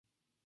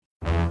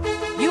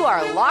You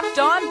are Locked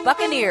On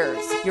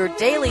Buccaneers, your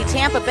daily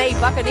Tampa Bay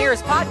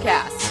Buccaneers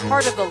podcast,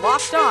 part of the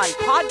Locked On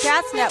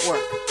Podcast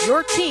Network,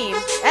 your team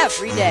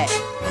every day.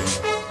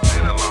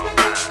 Been a long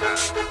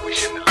time. We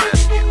shouldn't have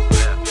left you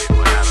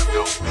without a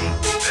dope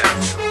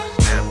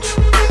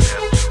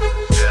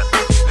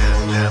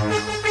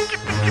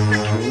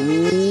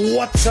beat.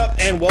 What's up,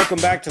 and welcome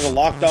back to the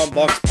Locked On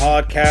Bucs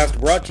podcast,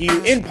 brought to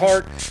you in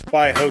part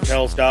by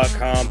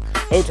Hotels.com.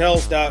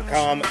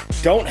 Hotels.com.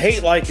 Don't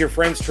hate like your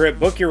friend's trip.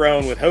 Book your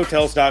own with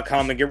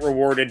Hotels.com and get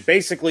rewarded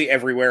basically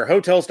everywhere.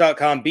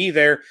 Hotels.com. Be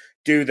there.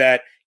 Do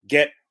that.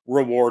 Get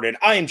rewarded.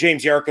 I am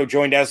James Yarko,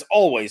 joined as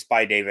always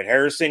by David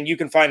Harrison. You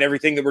can find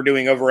everything that we're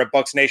doing over at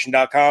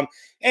BucsNation.com,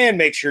 and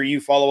make sure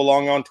you follow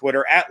along on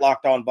Twitter at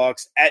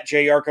LockedOnBucs, at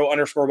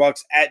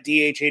JYarko_Bucs, at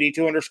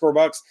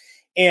DH82_Bucs,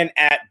 and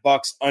at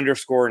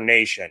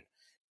Bucs_Nation.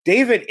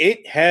 David,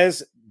 it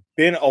has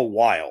been a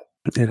while.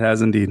 It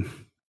has indeed.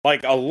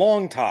 Like a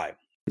long time.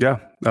 Yeah.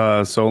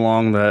 So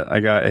long that I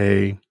got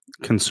a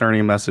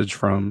concerning message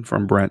from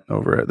Brent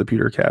over at the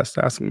Pewtercast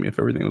asking me if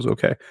everything was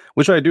okay,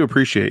 which I do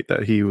appreciate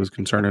that he was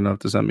concerned enough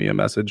to send me a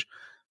message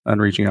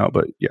and reaching out.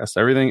 But yes,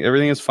 everything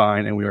is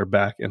fine, and we are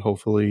back and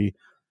hopefully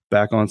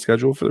back on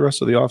schedule for the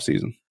rest of the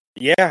offseason.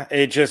 Yeah,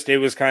 it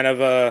was kind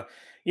of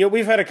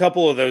we've had a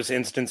couple of those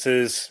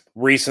instances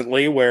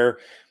recently where,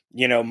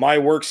 my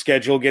work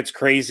schedule gets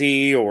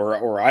crazy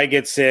or I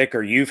get sick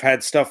or you've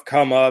had stuff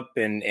come up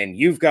and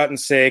you've gotten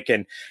sick.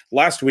 And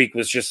last week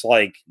was just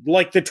like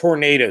the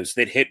tornadoes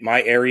that hit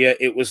my area.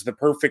 It was the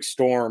perfect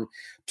storm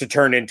to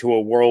turn into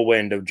a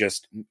whirlwind of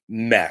just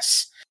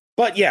mess.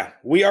 But yeah,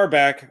 we are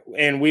back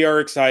and we are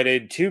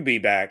excited to be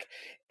back.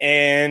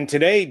 And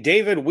today,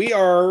 David, we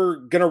are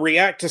going to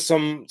react to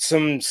some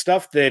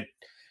stuff that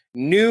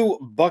new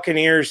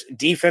Buccaneers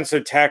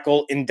defensive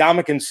tackle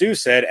Ndamukong Suh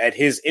said at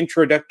his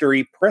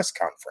introductory press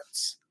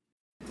conference.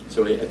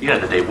 So at the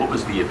end of the day, what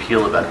was the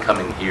appeal about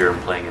coming here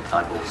and playing at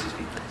Todd Bowles'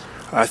 defense?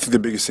 I think the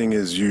biggest thing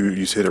is you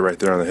hit it right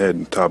there on the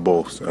head, Todd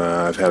Bowles.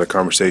 I've had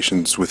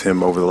conversations with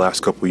him over the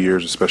last couple of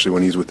years, especially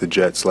when he's with the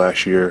Jets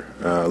last year.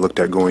 Looked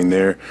at going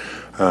there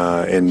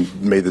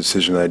and made the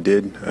decision I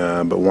did,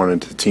 but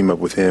wanted to team up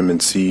with him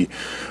and see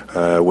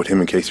what him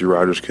and Casey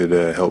Rogers could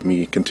help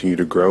me continue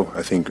to grow.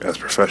 I think as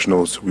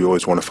professionals, we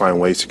always want to find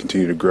ways to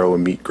continue to grow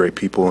and meet great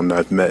people, and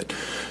I've met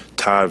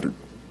Todd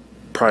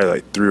probably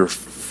like 3 or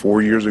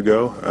 4 years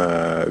ago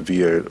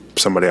via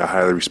somebody I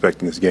highly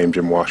respect in this game,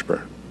 Jim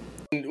Washburn.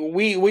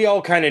 We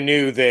all kind of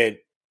knew that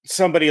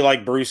somebody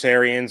like Bruce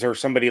Arians or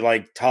somebody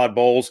like Todd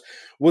Bowles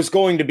was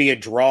going to be a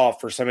draw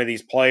for some of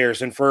these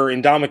players. And for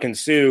Ndamukong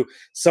Suh,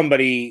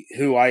 somebody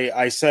who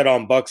I said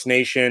on Bucs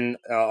Nation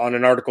on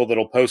an article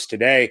that'll post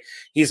today,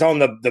 he's on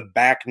the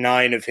back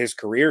nine of his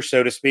career,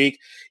 so to speak.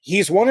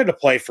 He's wanted to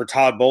play for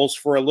Todd Bowles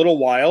for a little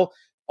while,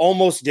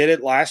 almost did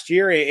it last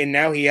year, and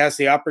now he has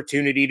the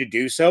opportunity to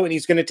do so, and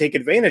he's going to take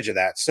advantage of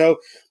that. So,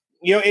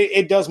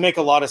 it does make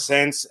a lot of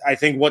sense. I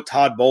think what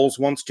Todd Bowles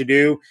wants to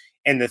do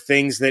and the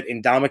things that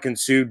Ndamukong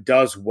Suh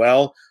does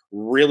well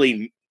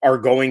really are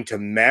going to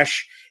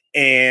mesh.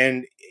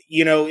 And,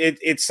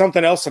 it's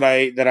something else that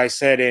I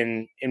said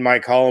in my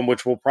column,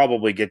 which we'll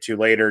probably get to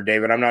later,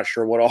 David. I'm not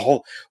sure what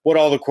all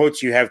the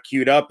quotes you have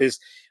queued up is,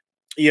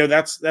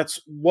 that's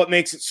what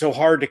makes it so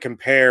hard to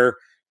compare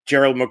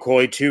Gerald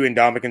McCoy to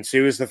Ndamukong Suh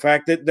is the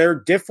fact that they're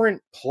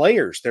different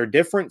players. They're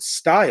different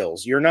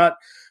styles. You're not,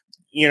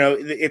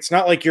 it's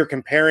not like you're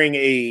comparing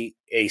a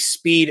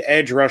speed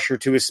edge rusher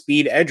to a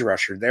speed edge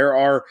rusher. There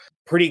are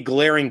pretty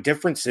glaring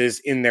differences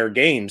in their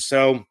games.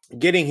 So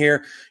getting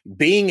here,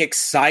 being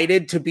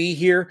excited to be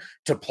here,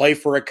 to play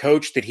for a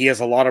coach that he has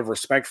a lot of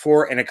respect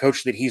for and a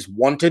coach that he's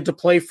wanted to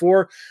play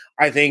for,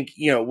 I think,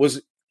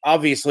 was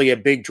obviously a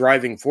big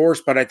driving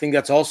force. But I think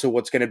that's also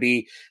what's going to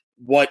be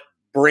what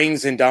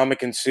brings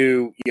Ndamukong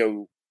Suh,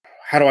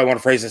 how do I want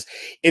to phrase this?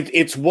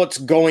 It's what's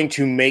going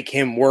to make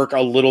him work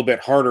a little bit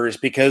harder is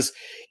because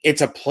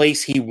it's a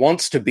place he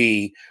wants to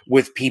be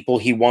with people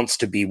he wants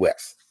to be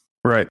with.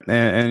 Right.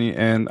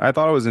 And I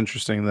thought it was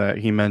interesting that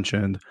he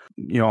mentioned,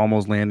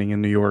 almost landing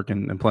in New York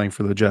and playing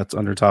for the Jets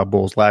under Todd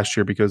Bowles last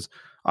year, because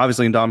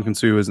obviously Ndamukong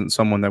Suh isn't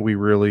someone that we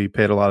really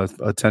paid a lot of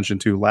attention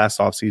to last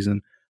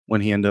offseason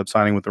when he ended up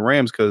signing with the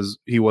Rams, because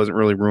he wasn't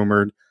really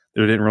rumored.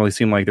 There didn't really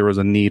seem like there was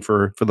a need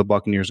for the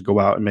Buccaneers to go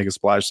out and make a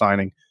splash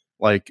signing,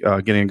 like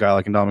getting a guy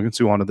like Ndamukong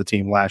Suh onto the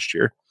team last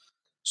year.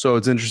 So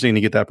it's interesting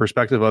to get that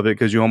perspective of it,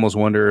 because you almost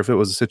wonder if it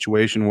was a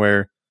situation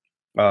where,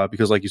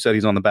 because like you said,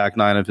 he's on the back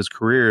nine of his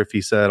career, if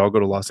he said, I'll go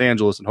to Los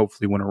Angeles and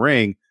hopefully win a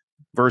ring,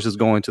 versus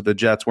going to the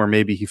Jets where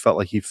maybe he felt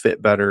like he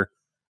fit better.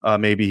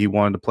 Maybe he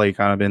wanted to play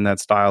kind of in that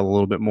style a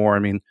little bit more. I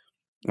mean,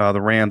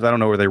 the Rams, I don't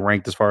know where they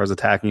ranked as far as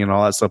attacking and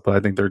all that stuff, but I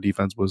think their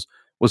defense was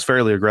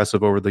fairly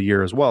aggressive over the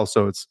year as well.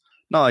 So it's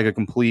not like a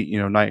complete,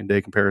 night and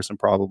day comparison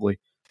probably.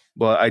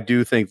 But I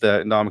do think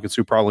that Ndamukong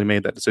Suh probably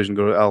made that decision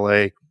to go to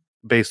LA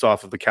based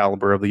off of the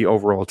caliber of the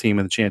overall team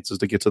and the chances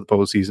to get to the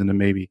postseason and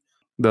maybe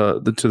to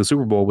the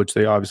Super Bowl, which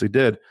they obviously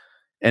did.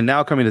 And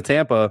now coming to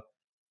Tampa,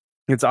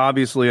 it's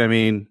obviously, I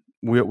mean,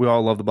 we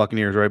all love the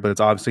Buccaneers, right? But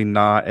it's obviously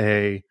not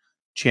a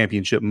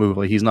championship move.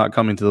 Like, he's not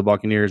coming to the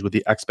Buccaneers with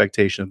the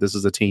expectation that this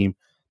is a team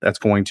that's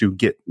going to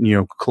get,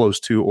 close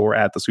to or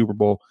at the Super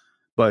Bowl.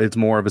 But it's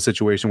more of a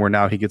situation where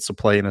now he gets to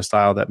play in a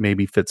style that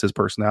maybe fits his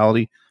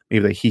personality,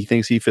 maybe that he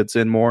thinks he fits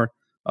in more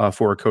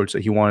for a coach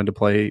that he wanted to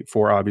play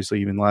for,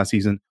 obviously, even last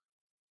season.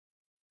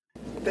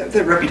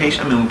 That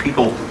reputation, I mean, when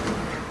people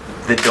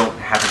that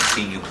haven't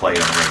seen you play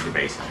on a regular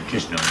basis and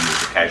just know you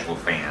as a casual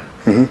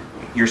fan,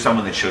 you're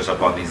someone that shows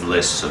up on these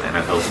lists of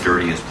NFL's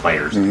dirtiest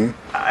players.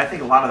 I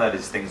think a lot of that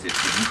is things that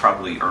you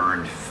probably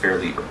earned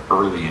fairly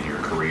early in your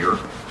career.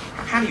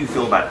 How do you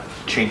feel about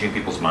changing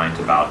people's minds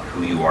about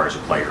who you are as a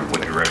player and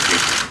what your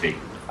reputation should be?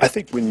 I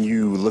think when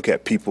you look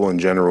at people in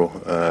general,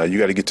 you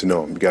got to get to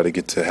know them. You got to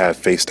get to have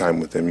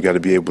FaceTime with them. You got to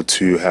be able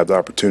to have the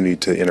opportunity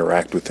to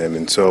interact with them.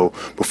 And so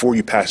before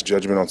you pass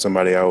judgment on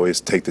somebody, I always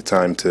take the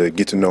time to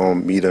get to know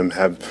them, meet them,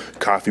 have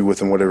coffee with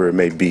them, whatever it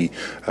may be,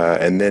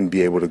 and then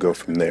be able to go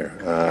from there.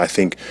 I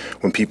think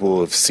when people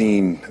have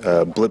seen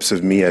blips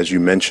of me, as you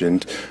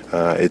mentioned,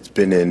 it's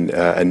been in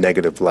a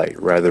negative light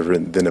rather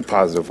than a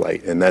positive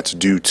light. And that's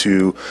due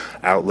to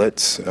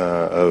outlets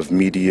of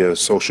media,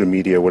 social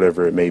media,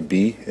 whatever it may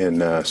be.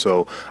 And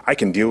so I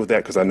can deal with that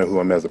because I know who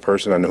I'm as a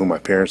person. I know who my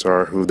parents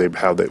are,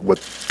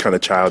 what kind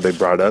of child they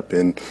brought up,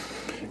 and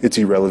it's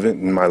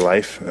irrelevant in my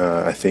life.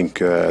 I think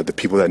the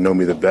people that know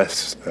me the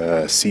best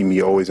see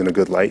me always in a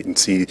good light and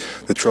see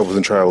the troubles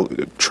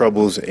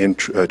and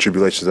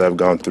tribulations that I've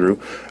gone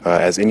through,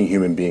 as any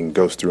human being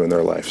goes through in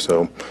their life.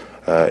 So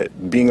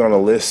being on a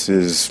list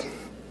is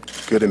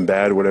good and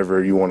bad,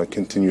 whatever you want to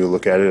continue to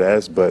look at it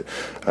as. But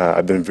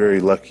I've been very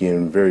lucky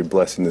and very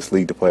blessed in this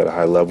league to play at a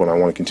high level, and I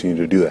want to continue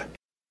to do that.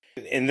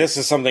 And this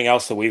is something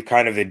else that we've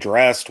kind of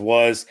addressed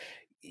was,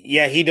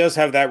 yeah, he does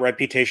have that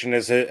reputation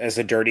as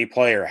a dirty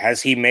player. Has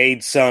he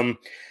made some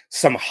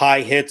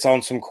high hits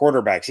on some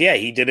quarterbacks? Yeah,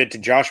 he did it to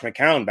Josh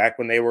McCown back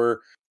when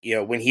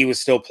when he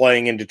was still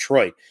playing in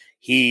Detroit.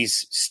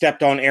 He's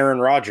stepped on Aaron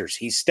Rodgers.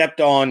 He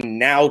stepped on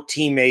now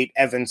teammate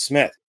Evan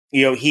Smith.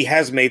 He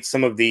has made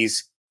some of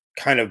these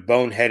kind of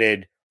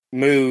boneheaded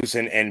moves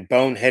and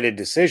boneheaded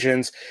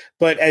decisions.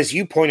 But as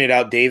you pointed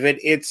out, David,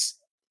 it's,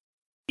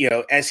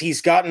 as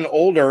he's gotten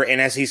older and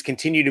as he's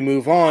continued to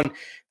move on,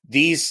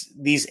 these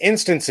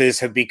instances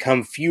have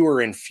become fewer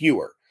and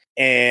fewer.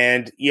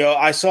 And,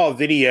 I saw a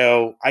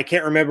video, I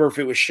can't remember if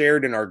it was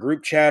shared in our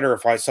group chat or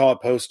if I saw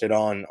it posted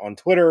on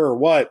Twitter or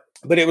what,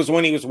 but it was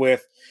when he was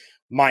with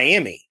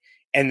Miami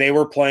and they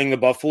were playing the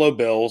Buffalo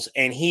Bills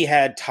and he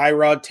had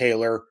Tyrod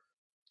Taylor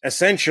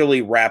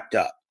essentially wrapped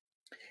up.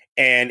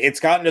 And it's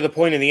gotten to the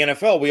point in the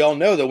NFL, we all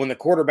know that when the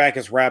quarterback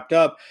is wrapped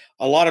up,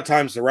 a lot of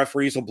times the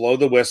referees will blow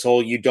the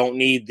whistle. You don't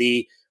need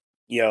the,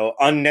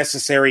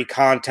 unnecessary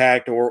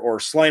contact or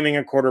slamming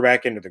a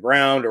quarterback into the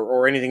ground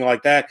or anything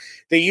like that.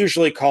 They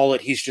usually call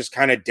it, he's just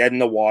kind of dead in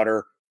the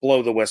water,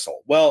 blow the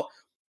whistle. Well,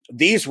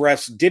 these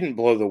refs didn't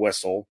blow the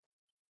whistle.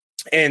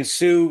 And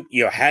Suh,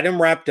 had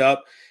him wrapped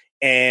up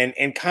and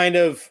kind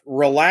of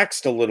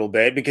relaxed a little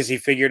bit because he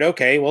figured,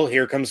 okay, well,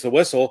 here comes the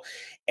whistle.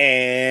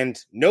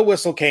 And no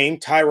whistle came.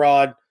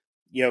 Tyrod,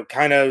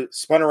 kind of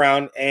spun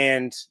around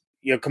and,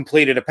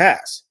 completed a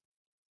pass.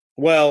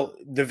 Well,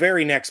 the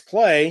very next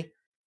play,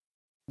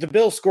 the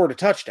Bills scored a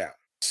touchdown.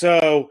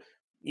 So,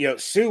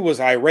 Suh was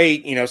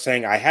irate,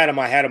 saying, I had him.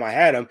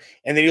 And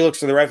then he looks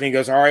to the ref and he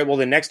goes, all right, well,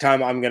 the next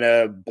time I'm going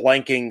to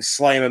blanking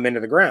slam him into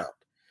the ground.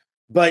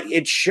 But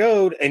it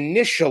showed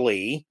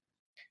initially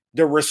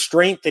the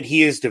restraint that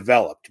he has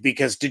developed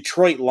because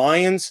Detroit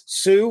Lions,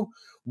 Suh,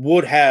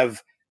 would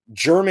have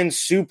German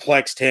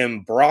suplexed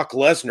him Brock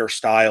Lesnar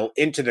style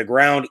into the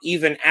ground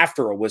even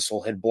after a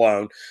whistle had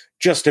blown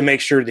just to make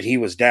sure that he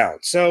was down.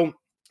 So,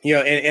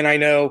 and I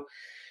know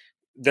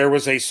there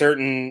was a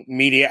certain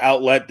media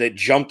outlet that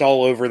jumped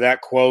all over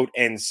that quote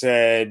and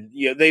said,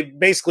 they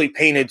basically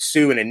painted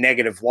Suh in a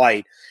negative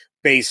light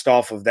based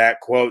off of that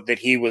quote, that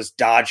he was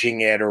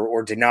dodging it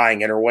or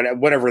denying it or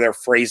whatever their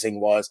phrasing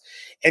was.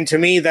 And to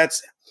me,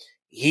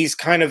 he's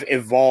kind of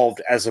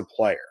evolved as a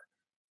player.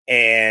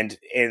 And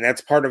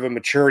that's part of a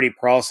maturity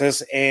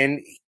process.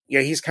 And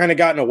he's kind of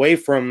gotten away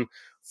from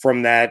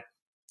that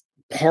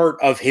part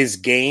of his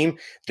game.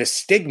 The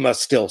stigma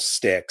still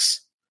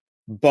sticks,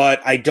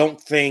 but I don't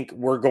think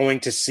we're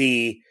going to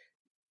see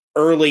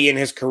early in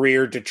his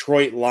career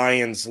Detroit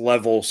Lions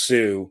level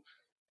Suh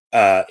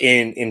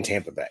in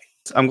Tampa Bay.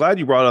 I'm glad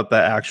you brought up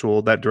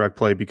that direct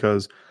play,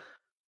 because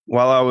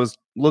while I was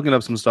looking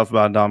up some stuff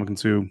about Ndamukong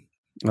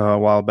Suh a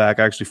while back,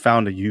 I actually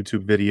found a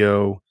YouTube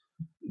video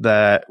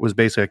that was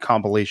basically a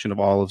compilation of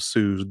all of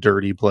Suh's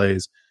dirty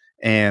plays,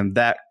 and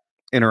that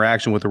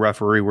interaction with the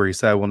referee where he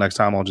said, well, next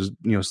time I'll just,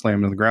 slam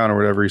him to the ground or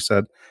whatever he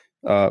said,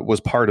 was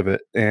part of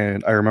it.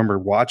 And I remember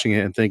watching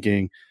it and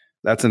thinking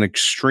that's an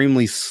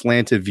extremely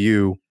slanted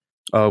view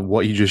of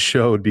what you just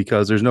showed,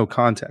 because there's no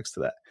context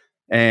to that.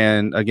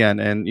 And again,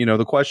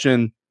 the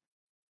question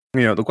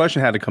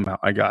had to come out.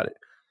 I got it.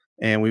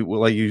 And we,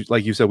 like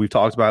you said, we've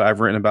talked about it. I've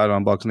written about it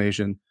on Bucs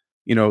Nation.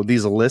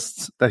 These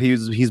lists that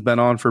he's been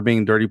on for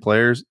being dirty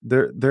players,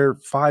 they're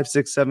 5,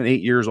 6, 7,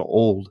 8 years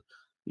old.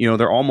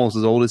 They're almost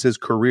as old as his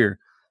career.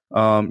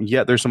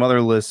 Yet there's some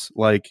other lists,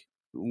 like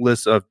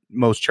lists of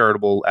most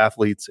charitable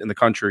athletes in the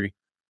country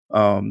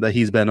that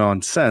he's been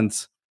on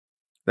since,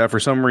 that for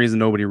some reason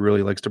nobody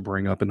really likes to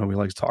bring up and nobody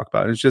likes to talk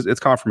about. It's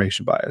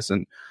confirmation bias,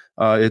 and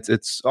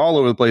it's all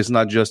over the place.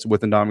 Not just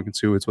with Ndamukong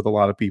Suh, it's with a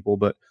lot of people.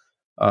 But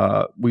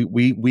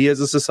we as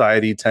a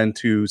society tend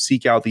to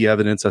seek out the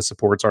evidence that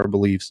supports our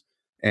beliefs,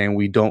 and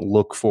we don't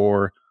look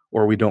for,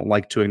 or we don't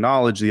like to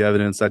acknowledge the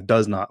evidence that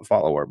does not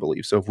follow our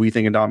beliefs. So if we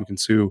think Ndamukong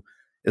Suh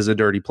is a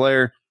dirty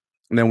player,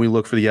 and then we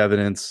look for the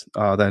evidence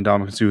that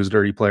Ndamukong Suh is a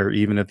dirty player,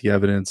 even if the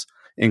evidence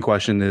in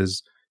question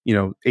is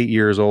 8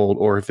 years old,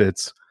 or if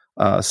it's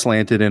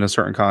slanted in a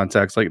certain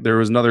context. Like there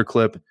was another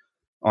clip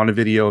on a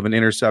video of an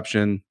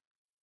interception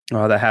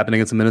that happened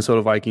against the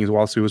Minnesota Vikings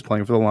while Suh was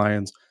playing for the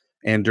Lions.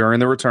 And during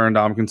the return,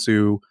 Ndamukong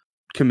Suh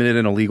committed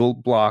an illegal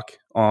block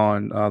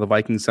on the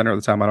Vikings center at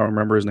the time. I don't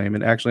remember his name,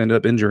 and actually ended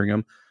up injuring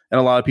him. And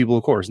a lot of people,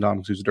 of course,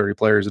 Ndamukong Suh's a dirty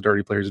player, he's a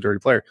dirty player, he's a dirty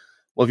player.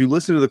 Well, if you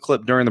listen to the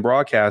clip during the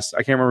broadcast,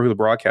 I can't remember who the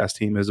broadcast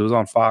team is. It was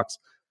on Fox.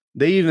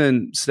 They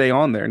even stay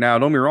on there. Now,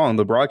 don't get me wrong,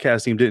 the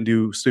broadcast team didn't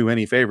do Suh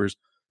any favors,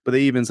 but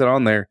they even said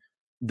on there,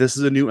 this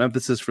is a new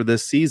emphasis for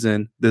this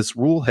season. This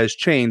rule has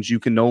changed. You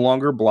can no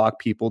longer block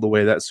people the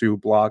way that Suh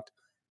blocked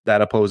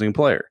that opposing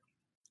player.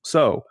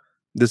 So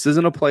this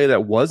isn't a play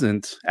that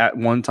wasn't at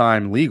one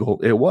time legal.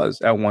 It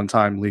was at one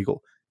time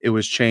legal. It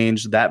was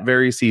changed that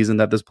very season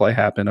that this play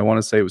happened. I want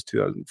to say it was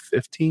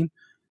 2015,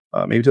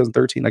 maybe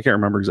 2013. I can't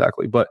remember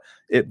exactly. But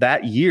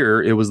that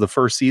year, it was the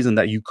first season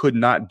that you could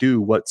not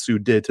do what Suh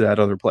did to that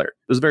other player.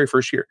 It was the very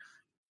first year.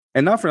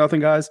 And not for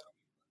nothing, guys,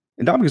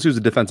 Ndamukong Suh is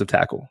a defensive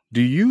tackle.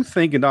 Do you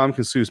think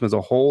Ndamukong Suh spends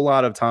a whole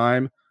lot of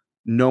time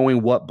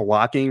knowing what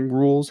blocking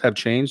rules have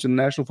changed in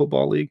the National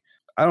Football League?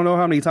 I don't know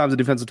how many times a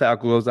defensive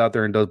tackle goes out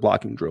there and does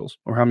blocking drills,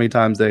 or how many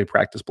times they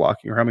practice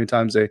blocking, or how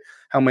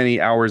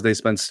many hours they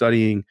spend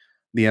studying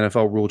the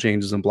NFL rule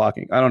changes and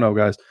blocking. I don't know,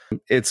 guys.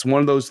 It's one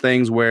of those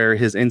things where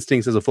his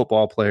instincts as a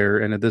football player,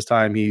 and at this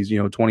time he's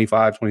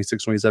 25,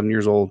 26, 27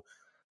 years old,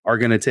 are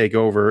going to take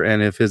over.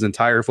 And if his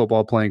entire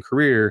football playing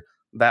career,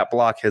 that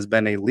block has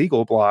been a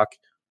legal block,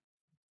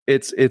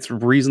 it's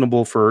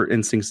reasonable for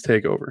instincts to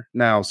take over.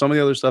 Now, some of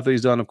the other stuff that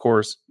he's done, of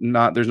course,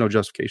 there's no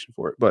justification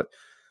for it, but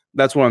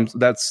that's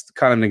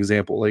kind of an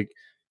example. Like,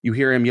 you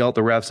hear him yell at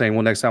the ref saying,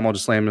 well, next time I'll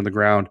just slam him in the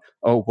ground.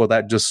 Oh, well,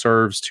 that just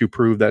serves to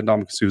prove that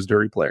Ndamukong Suh is a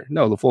dirty player.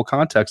 No, the full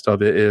context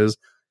of it is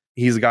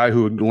he's a guy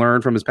who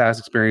learned from his past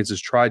experiences,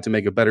 tried to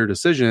make a better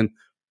decision,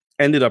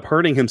 ended up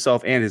hurting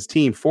himself and his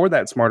team for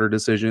that smarter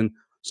decision.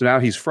 So now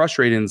he's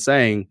frustrated and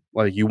saying,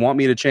 like, you want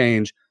me to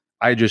change,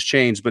 I just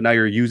changed, but now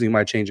you're using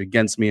my change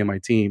against me and my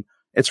team.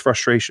 It's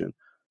frustration.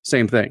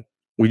 Same thing.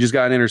 We just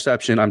got an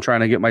interception. I'm trying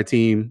to get my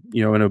team,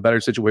 in a better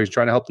situation,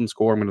 trying to help them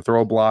score. I'm going to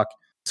throw a block.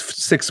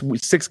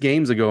 Six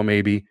games ago,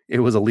 maybe it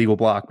was a legal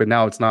block, but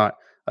now it's not.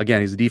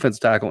 Again, he's a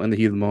defensive tackle in the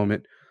heat of the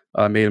moment,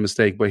 made a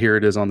mistake, but here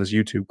it is on this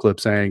YouTube clip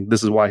saying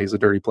this is why he's a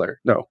dirty player.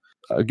 No,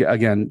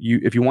 again,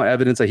 if you want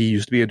evidence that he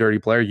used to be a dirty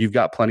player, you've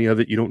got plenty of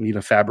it. You don't need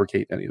to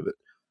fabricate any of it.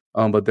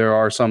 But there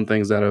are some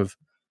things that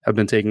have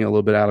been taken a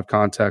little bit out of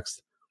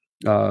context.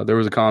 There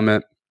was a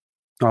comment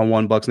on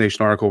one Bucs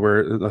Nation article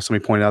where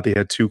somebody pointed out they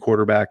had two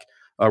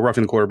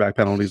roughing the quarterback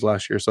penalties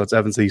last year. So it's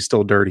evidence that he's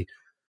still dirty.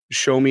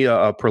 Show me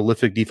a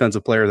prolific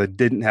defensive player that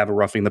didn't have a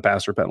roughing the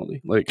passer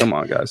penalty. Like, come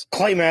on, guys.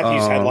 Clay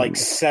Matthews had like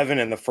 7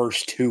 in the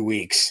first 2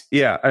 weeks.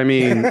 Yeah, I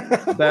mean,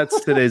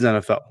 that's today's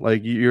NFL.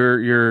 Like,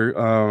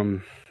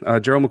 Gerald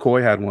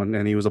McCoy had one,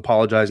 and he was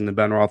apologizing to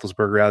Ben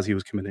Roethlisberger as he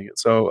was committing it.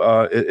 So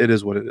it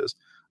is what it is.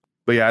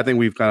 But yeah, I think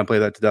we've kind of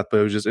played that to death,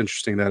 but it was just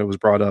interesting that it was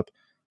brought up.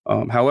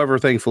 However,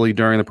 thankfully,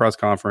 during the press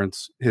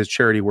conference, his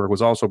charity work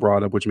was also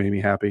brought up, which made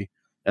me happy.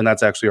 And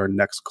that's actually our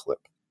next clip.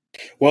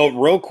 Well,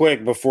 real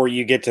quick, before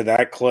you get to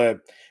that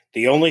clip,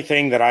 the only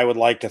thing that I would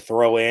like to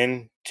throw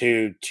in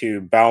to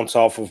bounce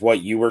off of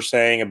what you were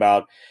saying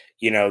about,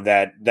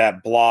 that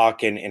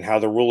block and how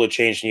the rule had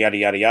changed and yada,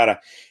 yada, yada,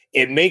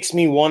 it makes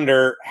me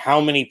wonder how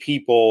many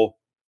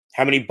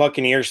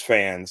Buccaneers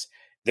fans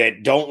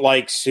that don't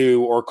like Suh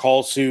or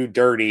call Suh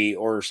dirty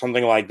or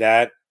something like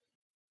that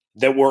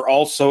were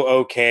also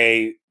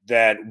okay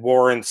that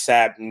Warren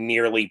Sapp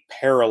nearly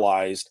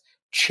paralyzed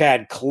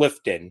Chad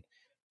Clifton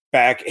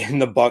back in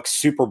the Bucs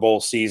Super Bowl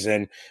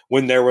season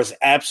when there was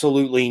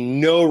absolutely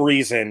no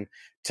reason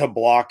to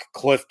block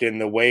Clifton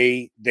the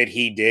way that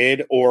he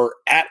did, or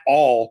at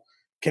all,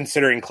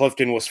 considering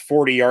Clifton was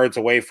 40 yards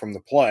away from the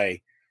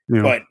play.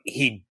 Yeah. But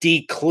he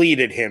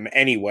decleated him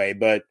anyway.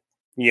 But,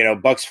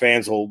 Bucs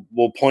fans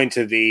will point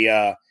to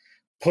the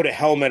put a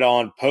helmet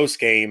on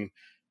post-game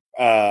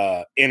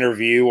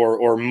interview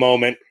or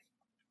moment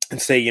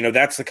and say,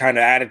 that's the kind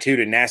of attitude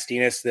and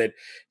nastiness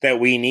that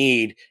we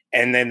need.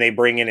 And then they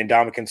bring in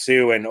Ndamukong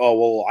Suh and, oh,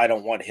 well, I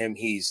don't want him.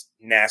 He's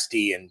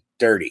nasty and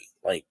dirty.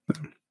 Like,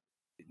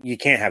 you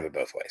can't have it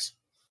both ways.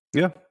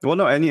 Yeah. Well,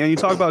 no. And you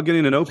talk about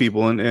getting to know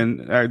people and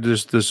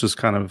this just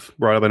kind of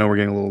brought up, I know we're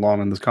getting a little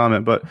long in this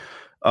comment, but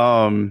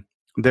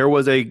there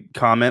was a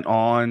comment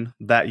on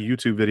that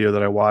YouTube video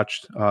that I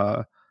watched.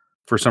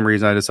 For some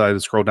reason, I decided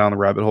to scroll down the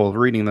rabbit hole of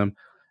reading them.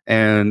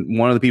 And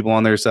one of the people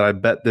on there said, I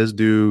bet this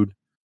dude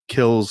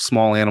kills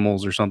small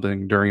animals or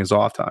something during his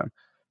off time.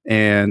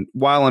 And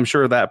while I'm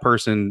sure that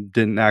person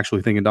didn't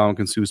actually think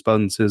Ndamukong Suh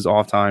spends his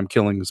off time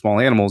killing small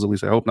animals, at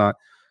least I hope not,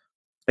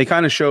 it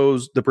kind of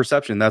shows the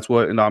perception. That's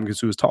what Ndamukong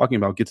Suh is talking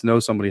about. Get to know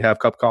somebody, have a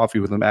cup of coffee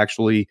with them,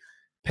 actually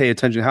pay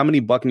attention. How many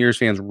Buccaneers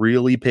fans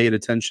really paid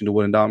attention to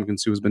what Ndamukong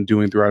Suh has been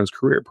doing throughout his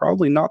career?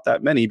 Probably not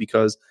that many,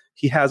 because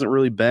he hasn't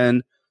really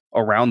been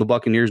around the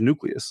Buccaneers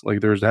nucleus.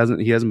 Like he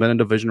hasn't been a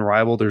division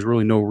rival. There's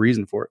really no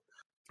reason for it.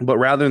 But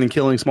rather than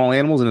killing small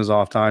animals in his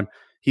off time,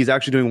 he's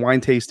actually doing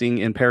wine tasting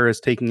in Paris,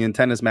 taking in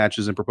tennis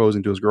matches, and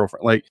proposing to his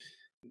girlfriend. Like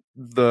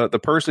the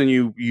person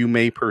you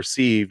may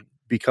perceive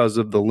because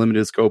of the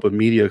limited scope of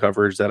media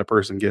coverage that a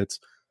person gets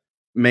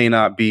may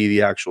not be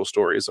the actual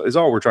story. Is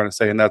all we're trying to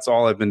say, and that's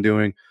all I've been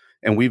doing,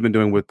 and we've been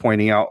doing with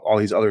pointing out all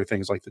these other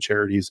things like the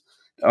charities,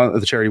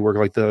 the charity work,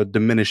 like the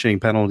diminishing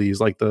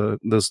penalties, like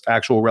this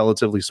actual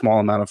relatively small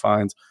amount of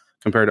fines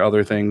compared to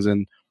other things,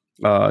 and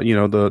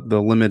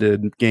the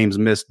limited games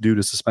missed due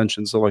to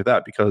suspension, stuff like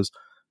that. Because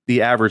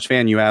the average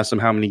fan, you ask them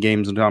how many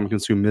games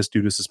Ndamukong Suh missed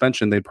due to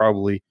suspension, they'd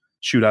probably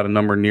shoot out a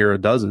number near a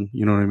dozen.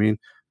 You know what I mean?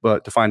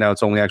 But to find out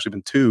it's only actually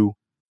been 2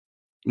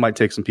 might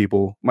take some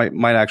people,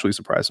 might actually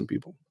surprise some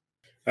people.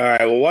 All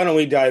right. Well, why don't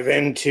we dive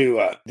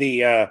into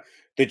the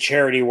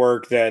charity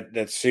work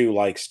that Sue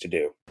likes to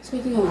do?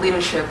 Speaking of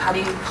leadership, what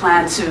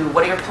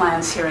are your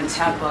plans here in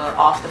Tampa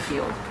off the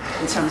field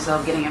in terms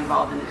of getting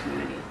involved in the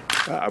community?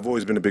 I've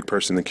always been a big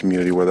person in the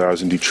community, whether I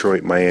was in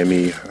Detroit,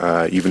 Miami,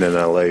 even in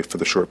LA for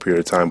the short period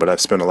of time. But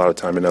I've spent a lot of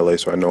time in LA,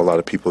 so I know a lot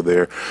of people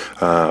there.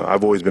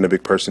 I've always been a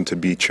big person to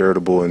be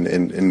charitable and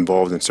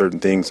involved in certain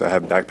things. I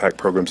have backpack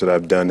programs that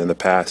I've done in the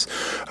past,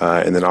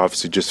 and then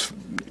obviously just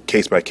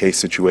case-by-case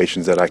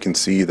situations that I can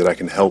see that I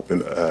can help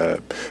and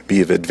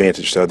be of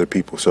advantage to other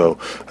people. So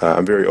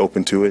I'm very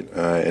open to it,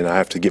 and I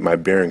have to get my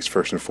bearings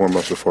first and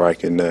foremost before I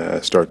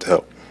can start to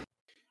help.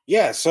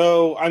 Yeah,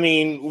 so, I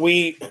mean,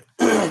 we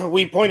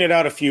pointed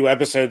out a few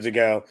episodes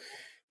ago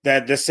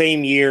that the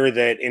same year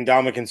that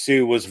Ndamukong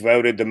Suh was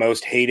voted the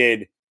most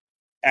hated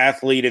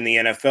athlete in the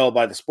NFL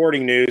by the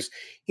Sporting News,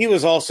 he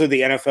was also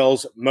the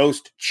NFL's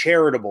most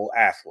charitable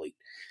athlete.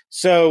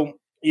 So,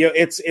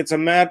 it's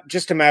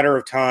just a matter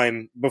of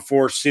time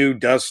before Suh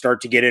does start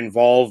to get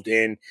involved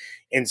in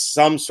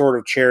some sort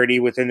of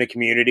charity within the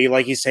community.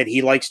 Like he said,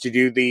 he likes to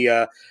do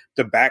the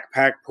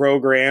backpack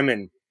program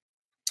and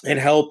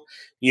help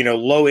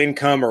low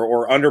income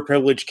or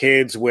underprivileged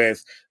kids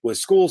with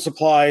school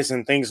supplies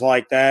and things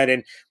like that.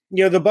 And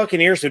the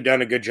Buccaneers have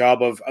done a good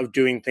job of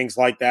doing things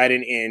like that.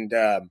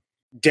 And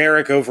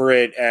Derek over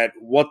at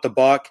What the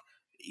Buck,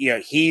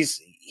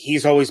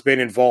 he's always been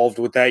involved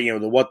with that.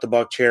 The What the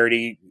Buck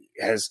charity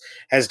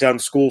has done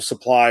school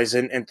supplies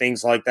and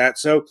things like that.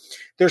 So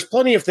there's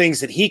plenty of things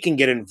that he can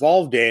get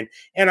involved in,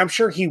 and I'm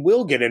sure he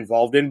will get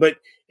involved in, but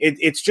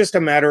it's just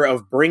a matter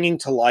of bringing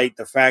to light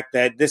the fact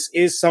that this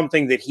is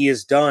something that he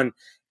has done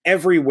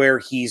everywhere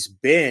he's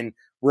been,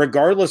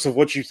 regardless of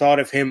what you thought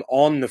of him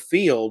on the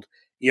field.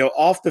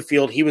 Off the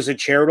field, he was a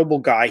charitable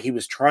guy. He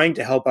was trying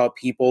to help out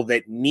people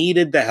that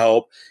needed the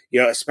help,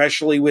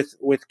 especially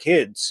with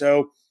kids.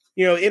 So,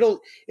 it'll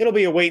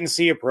be a wait and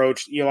see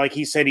approach. Like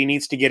he said, he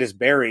needs to get his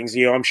bearings.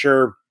 I'm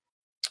sure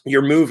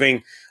you're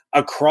moving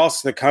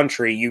across the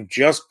country. You've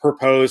just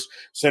proposed.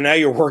 So now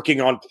you're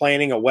working on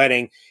planning a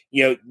wedding.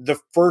 The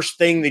first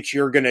thing that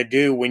you're going to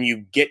do when you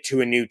get to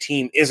a new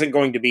team isn't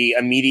going to be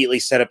immediately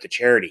set up the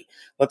charity.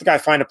 Let the guy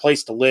find a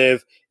place to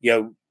live,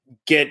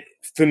 get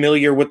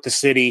familiar with the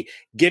city,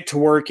 get to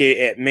work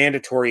at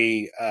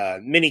mandatory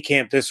mini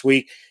camp this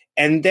week,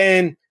 and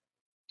then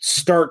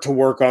start to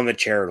work on the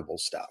charitable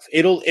stuff.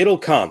 It'll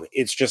come.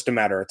 It's just a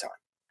matter of time.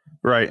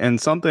 Right. And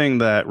something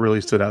that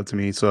really stood out to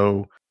me.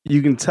 So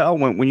you can tell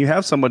when you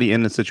have somebody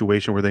in a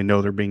situation where they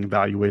know they're being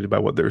evaluated by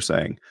what they're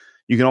saying,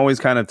 you can always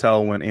kind of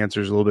tell when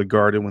answers are a little bit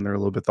guarded, when they're a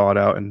little bit thought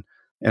out. And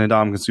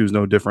Ndamukong Suh is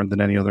no different than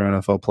any other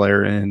NFL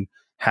player in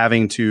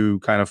having to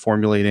kind of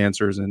formulate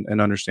answers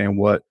and understand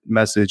what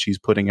message he's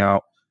putting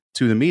out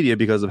to the media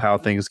because of how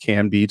things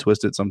can be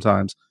twisted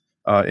sometimes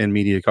in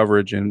media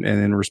coverage and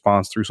in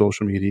response through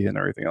social media and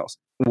everything else.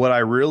 What I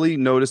really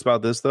noticed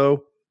about this,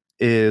 though,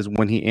 is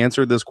when he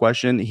answered this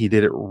question, he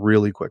did it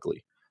really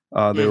quickly.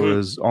 There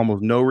was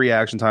almost no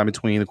reaction time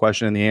between the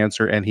question and the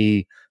answer, and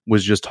he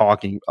was just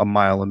talking a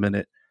mile a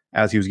minute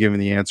as he was giving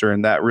the answer.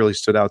 And that really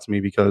stood out to me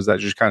because that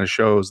just kind of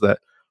shows that,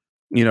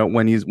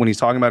 when he's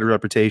talking about his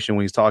reputation,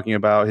 when he's talking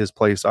about his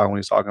play style, when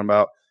he's talking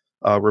about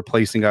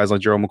replacing guys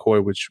like Gerald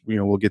McCoy, which,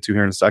 we'll get to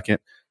here in a second,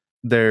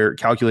 they're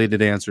calculated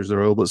answers. They're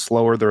a little bit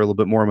slower. They're a little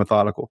bit more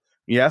methodical.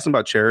 You ask him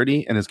about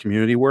charity and his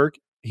community work,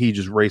 he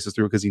just races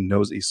through because he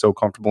knows he's so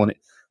comfortable in it.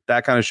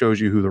 That kind of shows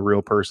you who the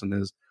real person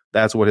is.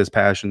 That's what his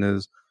passion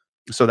is.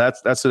 So that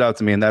stood out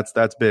to me, and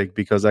that's big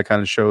because that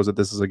kind of shows that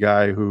this is a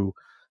guy who,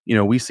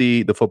 we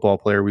see the football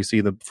player, we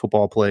see the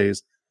football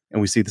plays,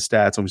 and we see the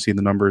stats, and we see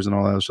the numbers and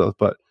all that stuff.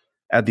 But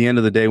at the end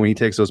of the day, when he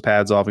takes those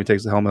pads off, he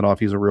takes the helmet off,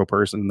 he's a real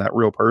person. And that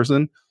real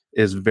person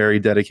is very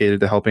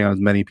dedicated to helping out as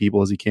many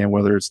people as he can,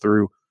 whether it's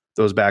through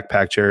those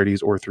backpack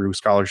charities or through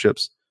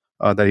scholarships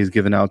that he's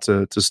given out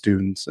to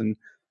students. And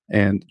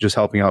and just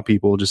helping out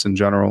people just in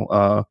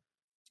general.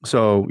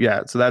 So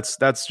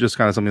that's just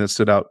kind of something that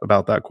stood out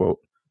about that quote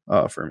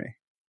for me.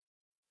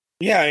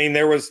 Yeah, I mean,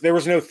 there was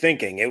no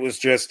thinking. It was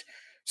just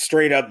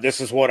straight up,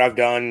 this is what I've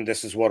done,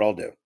 this is what I'll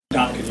do.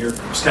 Ndamukong, you're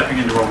stepping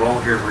into a role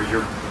here where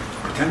you're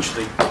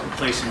potentially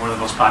replacing one of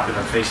the most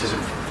popular faces in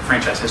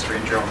franchise history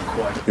in Gerald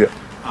McCoy. Yeah.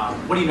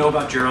 What do you know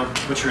about Gerald?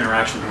 What's your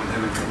interaction with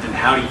him? And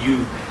how do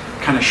you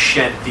kind of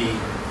shed the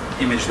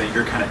image that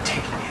you're kind of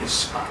taking his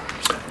spot?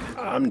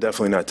 I'm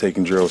definitely not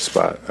taking Gerald's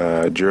spot.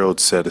 Gerald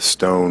set a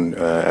stone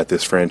at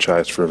this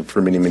franchise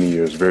for many, many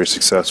years. Very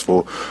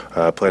successful,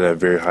 played at a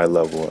very high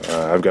level.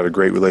 I've got a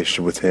great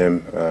relationship with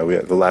him.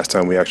 The last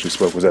time we actually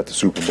spoke was at the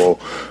Super Bowl,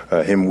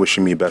 him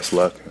wishing me best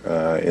luck.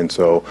 And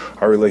so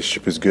our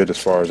relationship is good as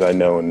far as I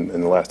know, and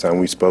the last time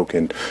we spoke,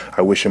 and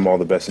I wish him all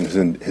the best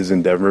in his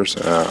endeavors.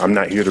 I'm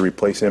not here to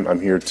replace him.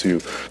 I'm here to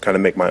kind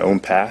of make my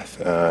own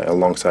path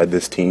alongside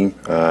this team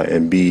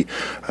and be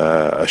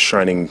a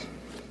shining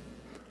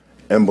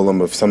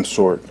emblem of some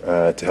sort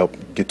to help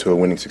get to a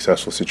winning,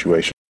 successful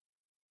situation.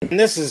 And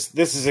this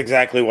is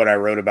exactly what I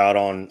wrote about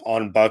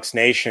on Bucs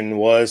Nation.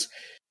 Was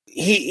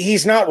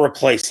he's not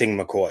replacing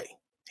McCoy.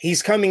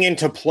 He's coming in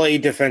to play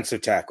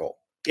defensive tackle.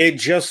 It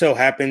just so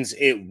happens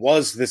it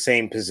was the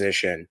same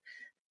position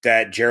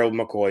that Gerald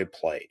McCoy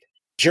played.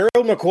 Gerald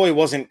McCoy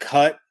wasn't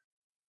cut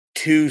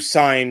to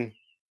sign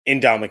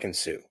Ndamukong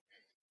Suh.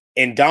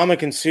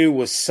 Ndamukong Suh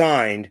was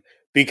signed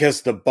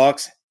because the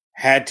Bucs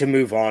had to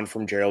move on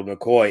from Gerald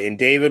McCoy. And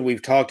David,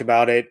 we've talked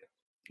about it,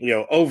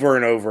 over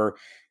and over.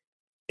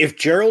 If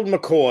Gerald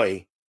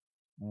McCoy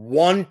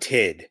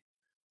wanted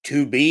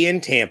to be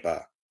in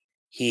Tampa,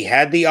 he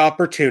had the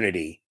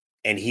opportunity,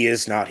 and he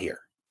is not here.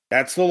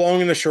 That's the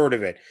long and the short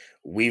of it.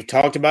 We've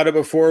talked about it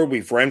before.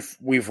 We've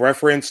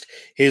referenced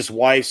his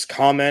wife's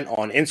comment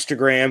on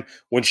Instagram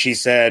when she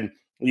said,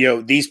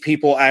 these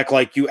people act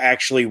like you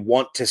actually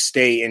want to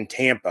stay in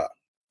Tampa.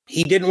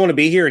 He didn't want to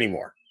be here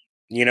anymore.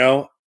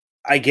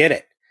 I get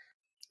it.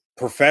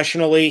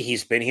 Professionally,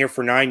 he's been here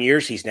for 9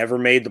 years. He's never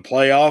made the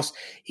playoffs.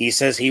 He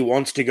says he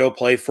wants to go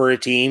play for a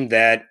team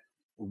that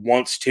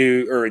wants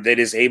to, or that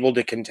is able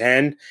to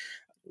contend,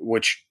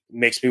 which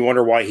makes me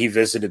wonder why he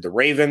visited the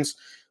Ravens.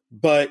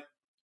 But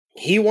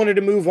he wanted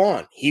to move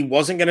on. He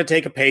wasn't going to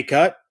take a pay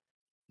cut.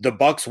 The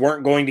Bucs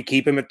weren't going to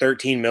keep him at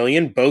 $13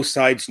 million. Both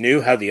sides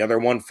knew how the other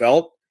one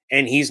felt,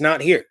 and he's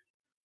not here.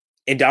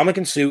 And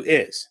Ndamukong Suh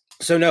is.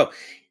 So no,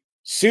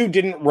 Suh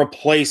didn't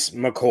replace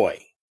McCoy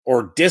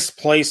or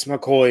displace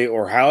McCoy,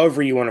 or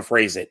however you want to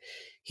phrase it.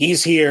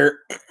 He's here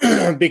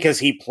because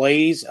he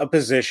plays a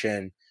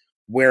position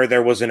where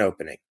there was an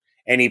opening,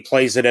 and he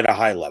plays it at a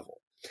high level.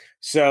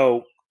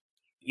 So,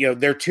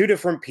 they're two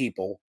different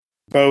people,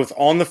 both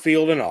on the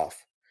field and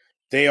off.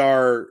 They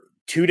are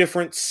two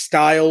different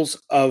styles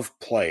of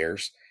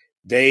players.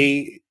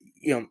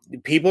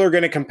 People are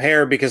going to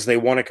compare because they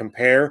want to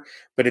compare,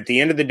 but at the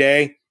end of the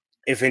day,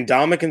 if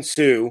Ndamukong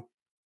Suh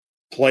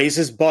plays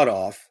his butt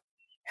off,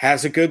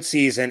 has a good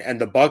season,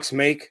 and the Bucs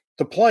make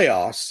the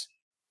playoffs,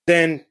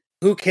 then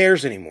who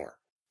cares anymore?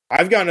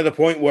 I've gotten to the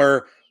point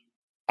where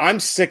I'm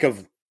sick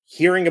of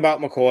hearing about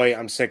McCoy.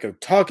 I'm sick of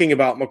talking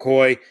about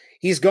McCoy.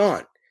 He's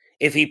gone.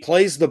 If he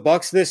plays the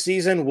Bucs this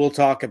season, we'll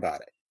talk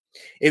about it.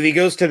 If he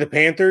goes to the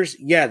Panthers,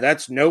 yeah,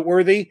 that's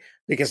noteworthy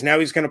because now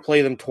he's going to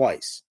play them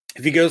twice.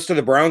 If he goes to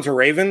the Browns or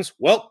Ravens,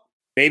 well,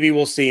 maybe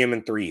we'll see him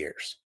in 3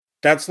 years.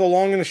 That's the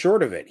long and the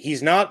short of it.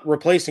 He's not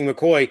replacing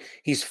McCoy.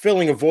 He's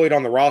filling a void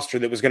on the roster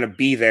that was going to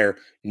be there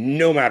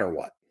no matter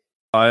what.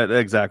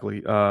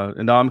 Exactly.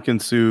 Ndamukong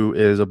Suh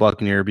is a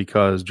Buccaneer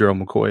because Gerald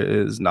McCoy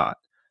is not.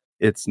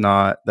 It's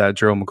not that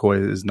Gerald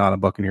McCoy is not a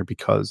Buccaneer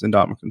because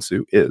Ndamukong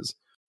Suh is.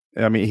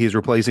 I mean, he's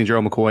replacing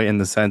Gerald McCoy in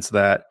the sense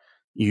that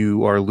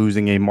you are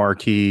losing a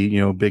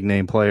marquee, big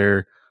name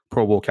player,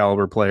 Pro Bowl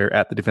caliber player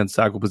at the defensive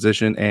tackle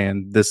position,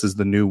 and this is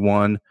the new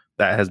one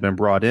that has been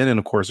brought in. And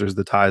of course, there's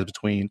the ties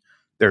between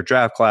their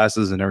draft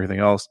classes and everything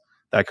else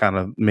that kind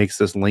of makes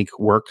this link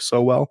work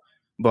so well.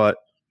 But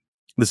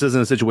this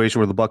isn't a situation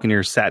where the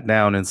Buccaneers sat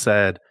down and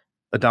said,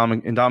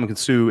 Ndamukong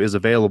Suh is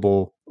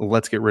available.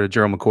 Let's get rid of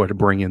Gerald McCoy to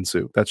bring in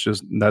Suh.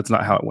 That's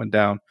not how it went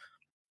down.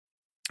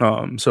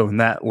 So in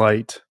that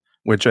light,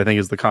 which I think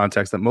is the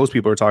context that most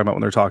people are talking about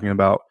when they're talking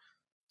about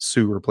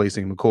Suh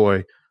replacing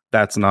McCoy,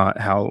 that's not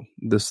how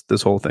this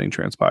whole thing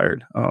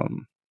transpired.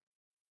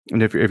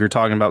 And if you're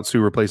talking about Suh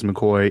replacing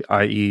McCoy,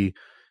 i.e.,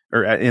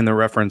 or in the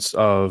reference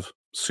of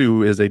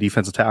Suh is a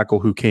defensive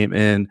tackle who came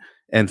in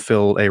and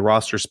filled a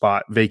roster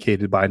spot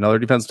vacated by another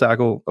defensive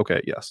tackle,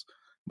 okay, yes.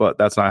 But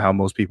that's not how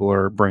most people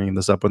are bringing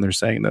this up when they're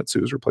saying that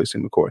Suh is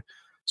replacing McCoy.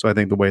 So I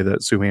think the way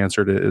that Suh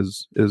answered it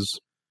is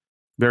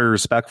very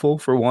respectful,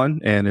 for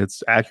one, and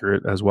it's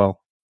accurate as well,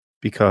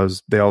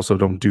 because they also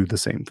don't do the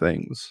same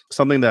things.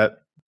 Something that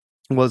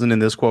wasn't in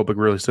this quote but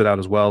really stood out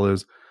as well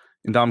is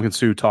Ndamukong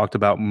Suh talked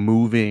about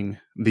moving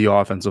the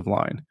offensive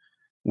line,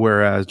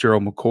 whereas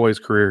Gerald McCoy's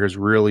career has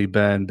really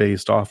been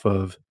based off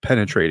of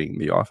penetrating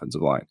the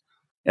offensive line.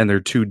 And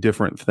they're two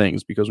different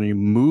things, because when you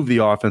move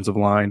the offensive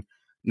line,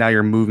 now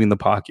you're moving the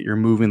pocket, you're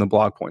moving the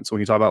block point. So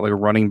when you talk about like a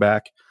running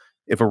back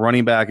if a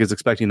running back is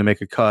expecting to make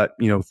a cut,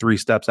 3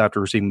 steps after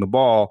receiving the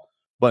ball,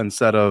 but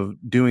instead of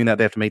doing that,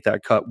 they have to make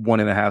that cut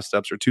 1.5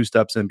 steps or 2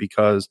 steps in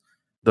because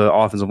the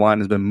offensive line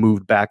has been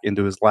moved back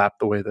into his lap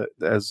the way that,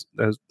 as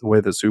the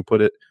way that Suh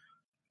put it.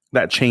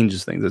 That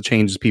changes things. It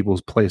changes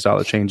people's play style.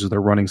 It changes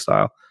their running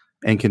style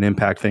and can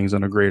impact things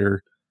on a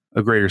greater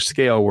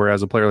scale.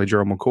 Whereas a player like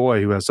Gerald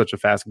McCoy, who has such a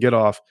fast get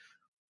off,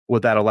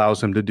 what that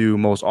allows him to do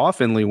most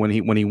oftenly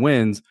when he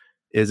wins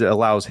is it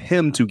allows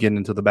him to get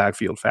into the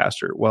backfield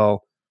faster.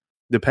 Well,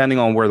 depending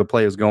on where the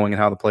play is going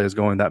and how the play is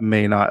going, that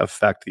may not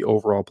affect the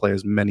overall play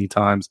as many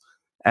times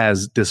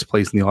as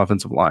displacing the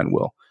offensive line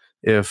will.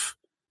 If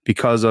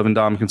because of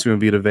Ndamukong Suh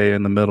and Vita Vea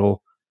in the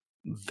middle,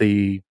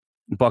 the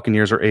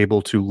Buccaneers are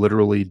able to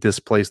literally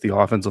displace the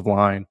offensive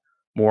line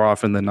more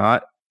often than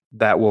not,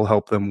 that will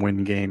help them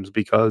win games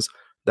because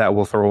that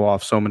will throw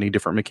off so many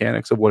different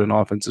mechanics of what an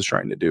offense is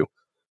trying to do.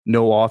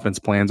 No offense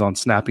plans on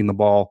snapping the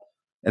ball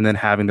and then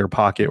having their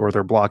pocket or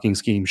their blocking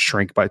scheme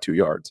shrink by 2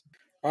 yards.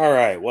 All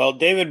right. Well,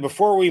 David,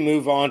 before we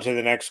move on to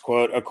the next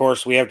quote, of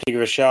course, we have to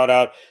give a shout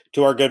out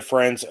to our good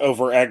friends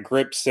over at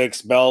Grip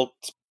 6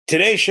 Belts.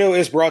 Today's show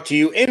is brought to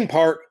you in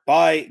part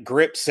by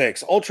Grip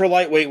 6, ultra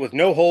lightweight with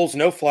no holes,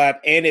 no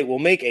flap, and it will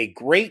make a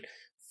great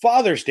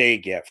Father's Day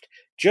gift.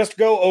 Just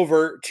go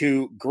over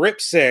to Grip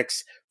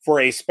 6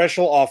 for a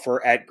special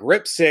offer at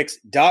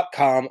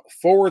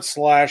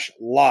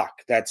grip6.com/lock.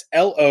 That's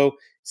LOCKE.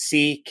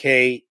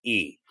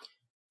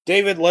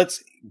 David,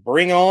 let's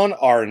bring on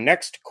our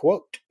next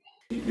quote.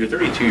 You're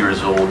 32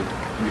 years old.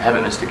 You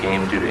haven't missed a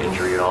game due to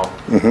injury at all.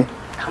 Mm-hmm.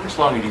 How much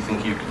longer do you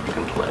think you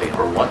can play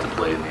or want to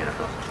play in the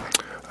NFL?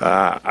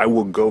 I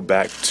will go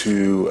back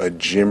to a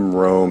Jim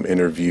Rome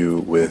interview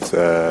with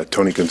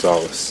Tony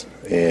Gonzalez.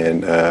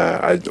 And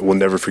I will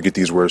never forget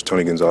these words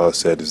Tony Gonzalez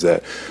said, is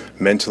that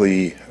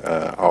mentally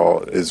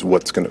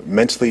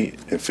mentally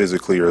and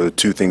physically are the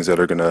two things that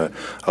are going to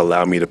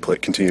allow me to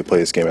continue to play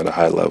this game at a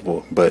high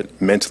level.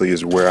 But mentally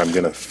is where I'm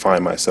going to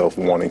find myself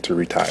wanting to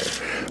retire.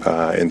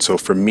 And so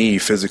for me,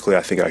 physically,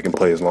 I think I can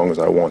play as long as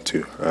I want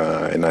to.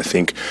 And I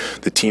think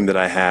the team that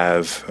I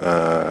have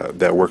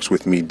that works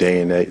with me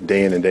day in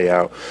and day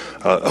out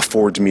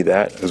affords me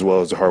that, as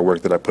well as the hard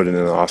work that I put in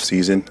the off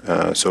season.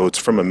 So it's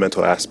from a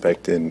mental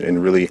aspect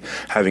and really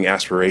having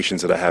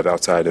aspirations that I have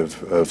outside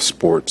of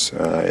sports.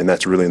 And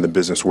that's really in the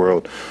business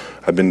world.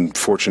 I've been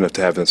fortunate enough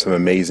to have some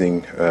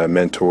amazing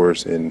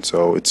mentors. And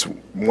so it's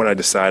when I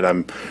decide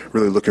I'm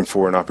really looking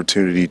for an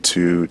opportunity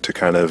to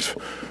kind of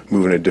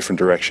move in a different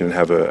direction and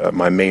have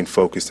my main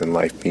focus in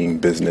life being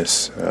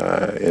business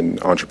and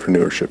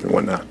entrepreneurship and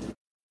whatnot.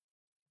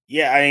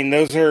 Yeah, I mean,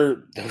 those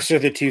are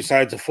the two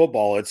sides of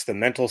football. It's the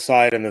mental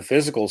side and the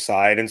physical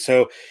side. And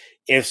so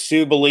if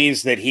Suh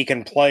believes that he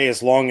can play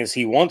as long as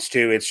he wants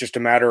to, it's just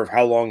a matter of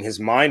how long his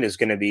mind is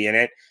going to be in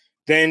it,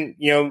 then,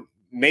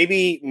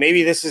 maybe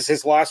this is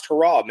his last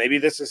hurrah. Maybe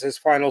this is his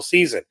final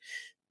season.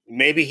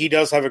 Maybe he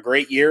does have a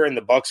great year and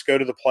the Bucs go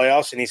to the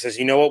playoffs and he says,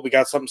 you know what, we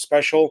got something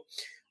special.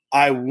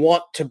 I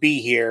want to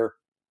be here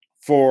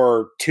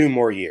for 2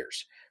 more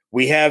years.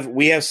 We have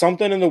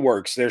something in the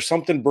works. There's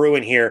something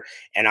brewing here,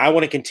 and I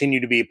want to continue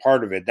to be a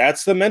part of it.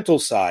 That's the mental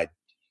side.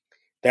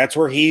 That's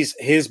where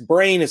his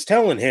brain is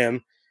telling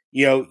him,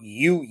 you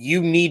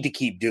need to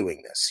keep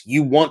doing this.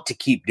 You want to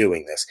keep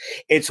doing this.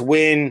 It's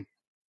when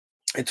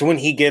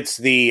he gets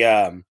the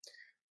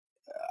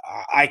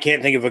I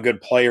can't think of a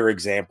good player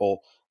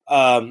example,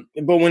 but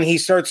when he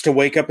starts to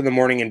wake up in the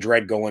morning and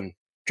dread going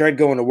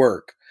to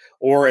work,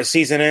 or a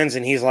season ends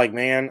and he's like,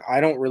 man,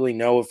 I don't really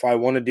know if I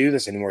want to do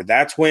this anymore.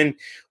 That's when,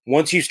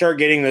 once you start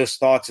getting those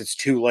thoughts, it's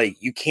too late.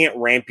 You can't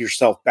ramp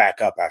yourself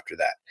back up after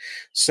that.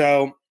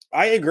 So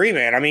I agree,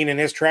 man. I mean,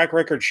 and his track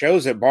record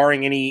shows that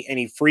barring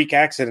any freak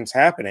accidents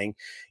happening,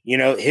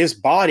 his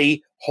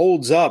body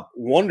holds up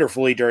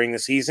wonderfully during the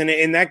season.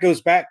 And that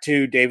goes back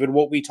to, David,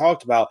 what we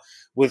talked about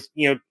with,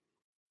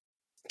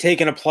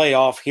 taking a play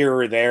off here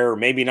or there, or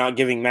maybe not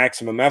giving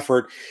maximum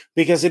effort,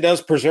 because it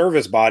does preserve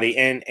his body.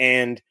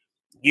 And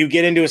you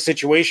get into a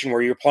situation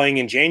where you're playing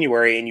in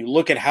January and you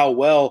look at how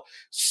well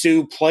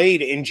Suh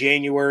played in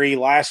January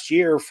last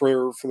year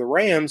for the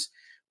Rams.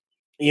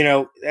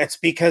 That's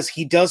because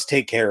he does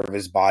take care of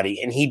his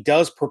body and he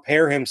does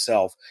prepare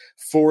himself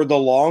for the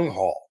long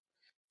haul.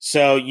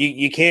 So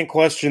you can't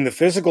question the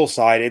physical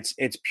side.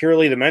 It's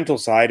purely the mental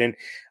side. And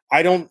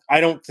I don't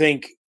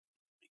think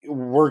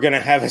we're going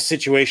to have a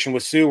situation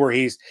with Suh where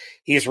he's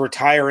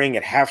retiring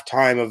at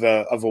halftime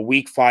of a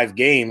week 5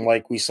 game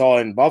like we saw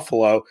in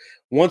Buffalo.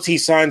 Once he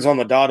signs on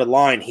the dotted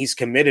line, he's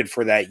committed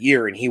for that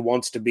year and he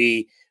wants to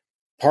be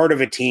part of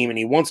a team and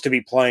he wants to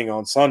be playing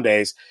on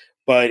Sundays.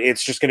 But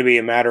it's just going to be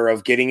a matter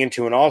of getting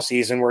into an off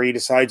season where he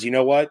decides, you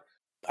know what,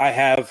 I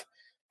have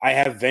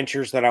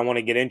ventures that I want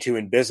to get into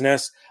in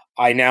business.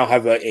 I now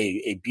have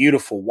a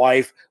beautiful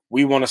wife.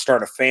 We want to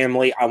start a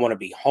family. I want to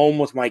be home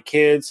with my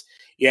kids.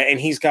 Yeah, and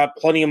he's got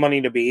plenty of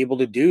money to be able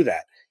to do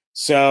that.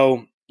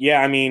 So,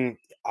 yeah, I mean,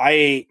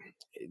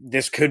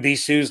 this could be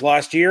Suh's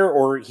last year,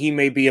 or he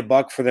may be a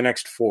Buck for the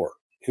next 4.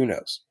 Who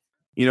knows?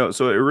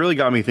 So it really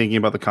got me thinking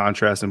about the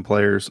contrast in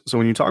players. So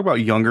when you talk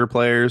about younger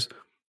players,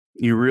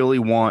 You really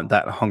want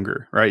that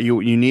hunger, right?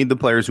 You need the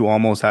players who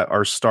almost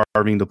are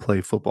starving to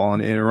play football,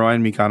 and it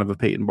reminded me kind of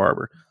Peyton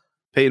Barber.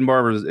 Peyton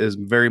Barber was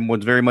very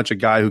much a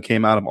guy who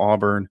came out of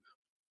Auburn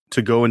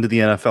to go into the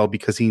NFL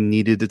because he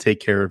needed to take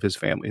care of his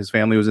family. His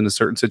family was in a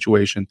certain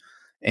situation,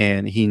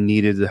 and he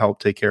needed to help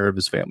take care of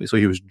his family. So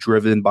he was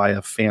driven by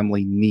a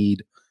family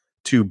need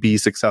to be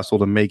successful,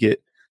 to make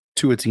it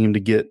to a team, to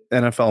get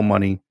NFL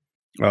money.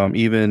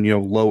 Even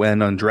low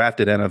end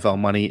undrafted NFL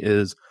money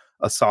is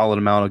a solid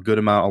amount, a good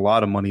amount, a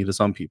lot of money to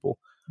some people,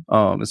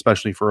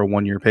 especially for a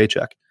 1-year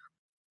paycheck.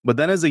 But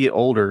then as they get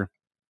older,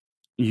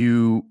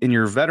 in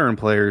your veteran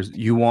players,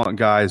 you want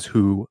guys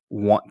who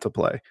want to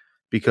play,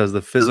 because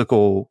the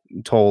physical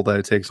toll that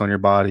it takes on your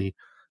body,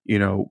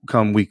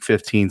 come week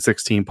 15,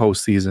 16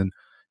 postseason,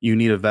 you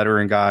need a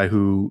veteran guy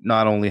who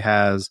not only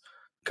has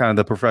kind of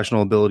the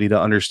professional ability to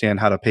understand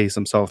how to pace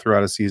himself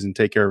throughout a season,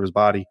 take care of his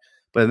body,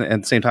 but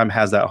at the same time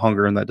has that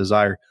hunger and that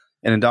desire.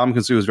 And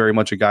Ndamukong Suh is very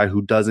much a guy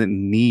who doesn't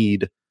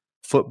need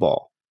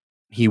football.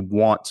 He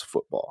wants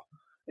football.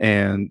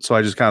 And so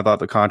I just kind of thought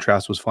the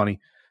contrast was funny.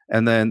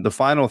 And then the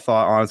final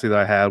thought, honestly, that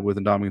I had with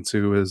Ndamukong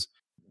Suh is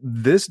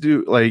this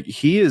dude, like,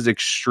 he is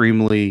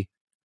extremely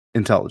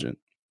intelligent.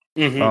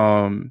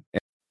 Mm-hmm.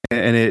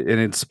 And it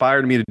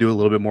inspired me to do a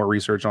little bit more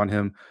research on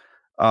him.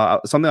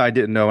 Something I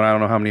didn't know, and I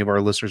don't know how many of our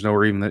listeners know,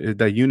 or even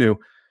that you knew.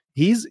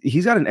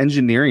 He's got an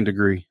engineering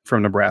degree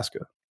from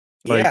Nebraska.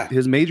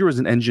 His major was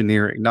in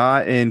engineering,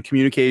 not in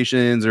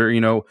communications, or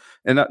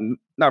and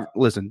not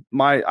listen.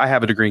 I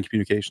have a degree in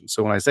communications,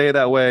 so when I say it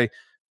that way,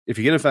 if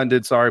you get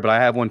offended, sorry, but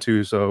I have one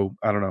too, so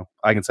I don't know.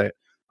 I can say it.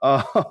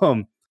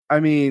 I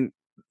mean,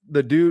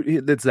 the dude,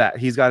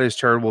 he's got his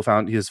charitable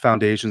his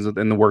foundations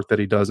and the work that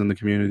he does in the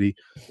community,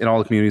 in all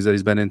the communities that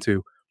he's been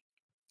into.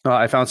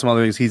 I found some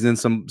other things. He's in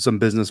some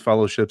business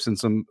fellowships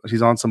and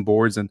he's on some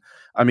boards. And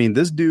I mean,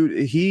 this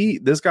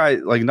guy,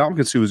 like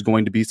Ndamukong Suh, is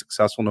going to be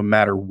successful no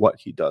matter what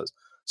he does.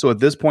 So at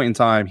this point in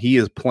time, he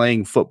is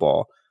playing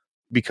football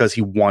because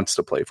he wants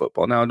to play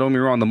football. Now, don't get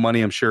me wrong, the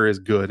money I'm sure is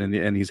good,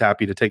 and he's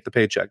happy to take the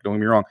paycheck. Don't get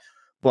me wrong,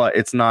 but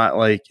it's not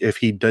like if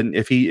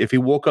he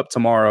woke up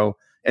tomorrow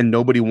and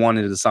nobody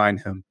wanted to sign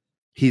him,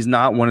 he's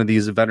not one of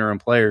these veteran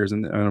players.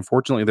 And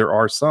unfortunately, there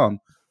are some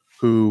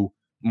who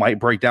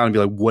might break down and be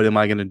like, what am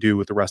I going to do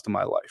with the rest of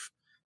my life?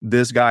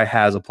 This guy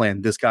has a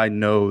plan. This guy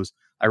knows.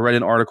 I read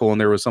an article,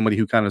 and there was somebody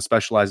who kind of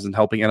specializes in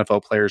helping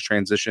NFL players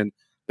transition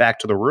back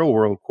to the real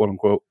world, quote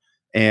unquote.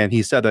 And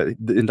he said that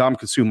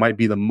Ndamukong Suh might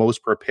be the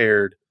most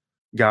prepared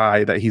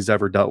guy that he's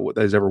ever dealt with,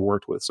 that he's ever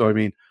worked with. So, I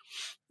mean,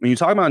 when you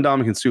talk about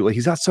Ndamukong Suh, like,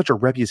 he's got such a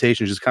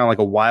reputation, just kind of like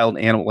a wild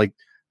animal. Like,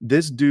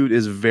 this dude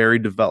is very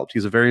developed.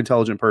 He's a very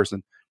intelligent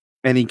person.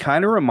 And he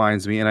kind of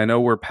reminds me, and I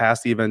know we're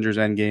past the Avengers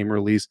Endgame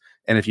release,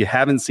 and if you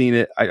haven't seen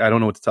it, I don't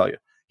know what to tell you.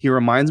 He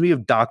reminds me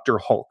of Dr.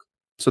 Hulk.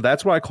 So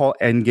that's what I call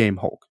Endgame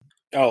Hulk.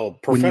 Oh,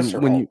 Professor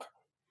Hulk.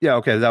 Yeah,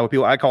 okay. Is that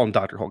what I call him?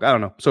 Dr. Hulk. I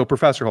don't know. So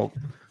Professor Hulk.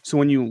 So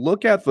when you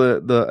look at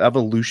the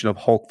evolution of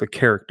Hulk, the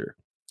character,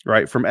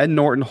 right, from Ed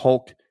Norton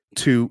Hulk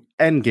to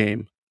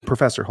Endgame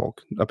Professor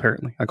Hulk,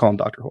 apparently. I call him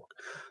Dr. Hulk.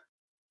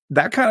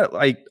 That kind of,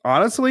 like,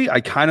 honestly,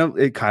 it kind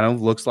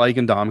of looks like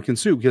Ndamukong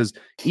Suh, because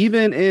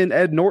even in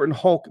Ed Norton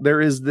Hulk, there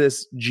is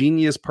this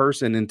genius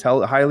person,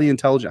 highly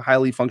intelligent,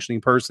 highly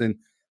functioning person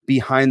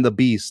behind the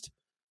beast.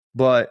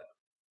 But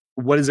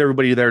what is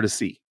everybody there to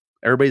see?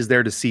 Everybody's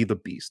there to see the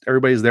beast.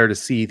 Everybody's there to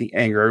see the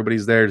anger.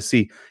 Everybody's there to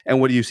see. And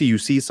what do you see? You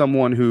see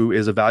someone who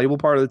is a valuable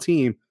part of the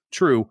team,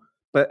 true,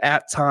 but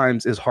at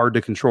times is hard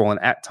to control,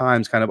 and at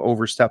times kind of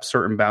oversteps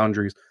certain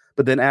boundaries.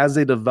 But then as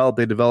they develop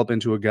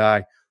into a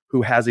guy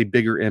who has a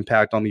bigger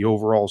impact on the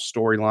overall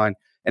storyline,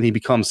 and he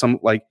becomes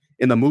like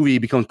in the movie, he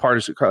becomes part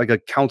of like a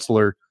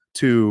counselor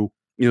to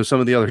some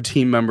of the other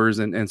team members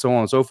and so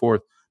on and so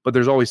forth. But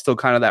there's always still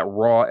kind of that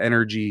raw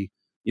energy,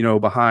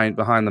 behind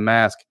the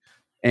mask.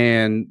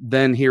 And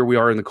then here we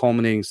are in the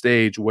culminating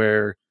stage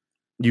where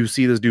you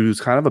see this dude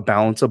who's kind of a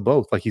balance of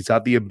both. Like, he's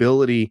got the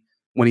ability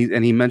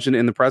and he mentioned it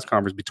in the press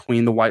conference,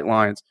 between the white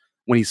lines,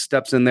 when he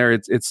steps in there,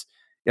 it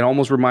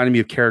almost reminded me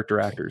of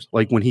character actors.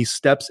 Like, when he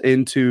steps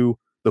into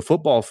the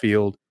football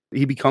field,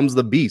 he becomes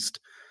the beast.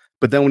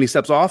 But then when he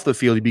steps off the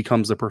field, he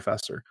becomes the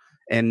professor.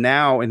 And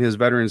now in his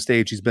veteran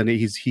stage,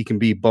 he can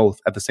be both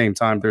at the same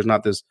time. There's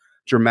not this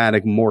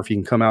dramatic morph. He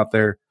can come out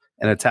there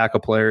and attack a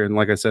player. And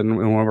like I said in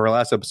one of our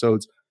last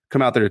episodes,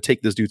 come out there to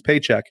take this dude's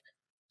paycheck.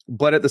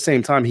 But at the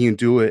same time, he can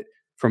do it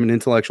from an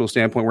intellectual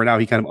standpoint, where now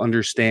he kind of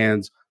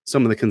understands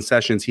some of the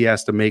concessions he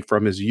has to make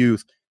from his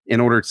youth in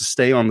order to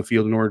stay on the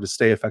field, in order to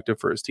stay effective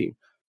for his team.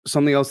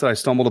 Something else that I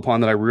stumbled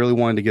upon that I really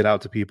wanted to get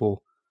out to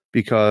people,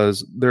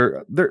 because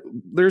there's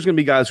going to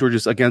be guys who are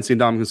just against the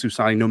Ndamukong Suh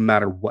signing no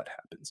matter what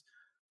happens.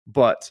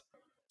 But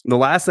the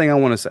last thing I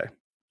want to say,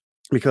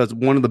 because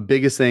one of the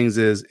biggest things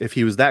is, if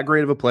he was that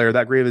great of a player,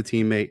 that great of a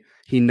teammate,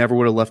 he never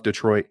would have left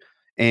Detroit.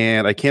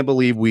 And I can't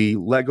believe we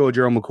let go of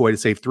Gerald McCoy to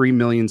save $3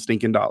 million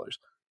stinking dollars.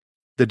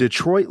 The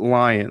Detroit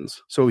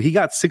Lions, so he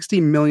got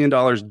 $60 million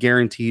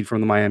guaranteed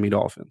from the Miami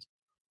Dolphins.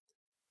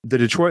 The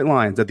Detroit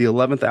Lions, at the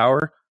 11th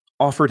hour,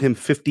 offered him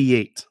 $58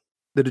 million.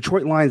 The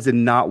Detroit Lions did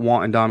not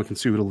want Ndamukong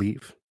Suh to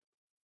leave.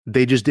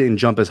 They just didn't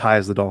jump as high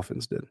as the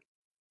Dolphins did.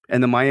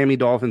 And the Miami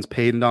Dolphins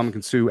paid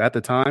Ndamukong Suh at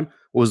the time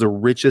was the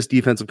richest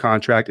defensive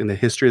contract in the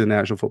history of the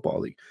National Football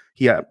League.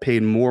 He got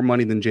paid more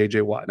money than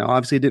J.J. Watt. Now,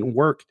 obviously, it didn't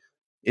work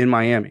in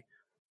Miami,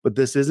 but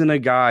this isn't a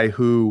guy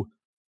who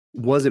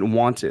wasn't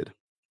wanted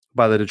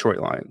by the Detroit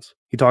Lions.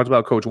 He talked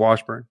about Coach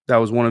Washburn. That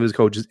was one of his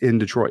coaches in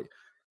Detroit.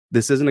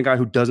 This isn't a guy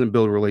who doesn't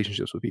build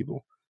relationships with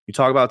people. You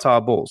talk about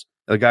Todd Bowles,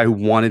 a guy who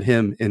wanted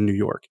him in New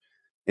York.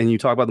 And you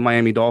talk about the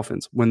Miami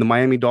Dolphins. When the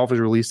Miami Dolphins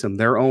released him,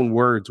 their own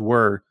words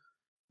were,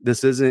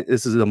 this is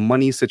a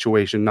money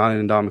situation, not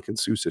an Ndamukong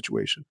Suh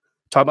situation.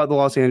 Talk about the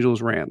Los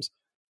Angeles Rams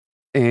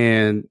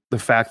and the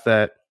fact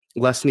that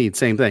Les Snead,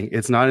 same thing.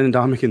 It's not an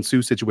Ndamukong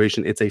Suh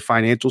situation. It's a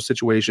financial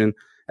situation,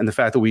 and the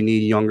fact that we need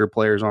younger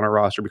players on our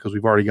roster because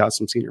we've already got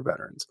some senior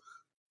veterans.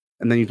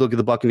 And then you look at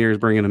the Buccaneers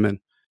bringing them in.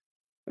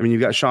 I mean,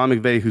 you've got Sean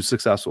McVay, who's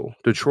successful.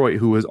 Detroit,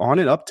 who was on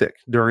an uptick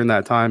during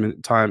that time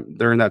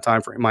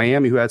frame.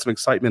 Miami, who had some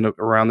excitement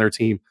around their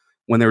team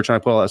when they were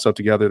trying to put all that stuff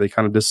together. They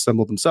kind of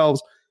disassembled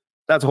themselves.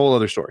 That's a whole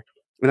other story.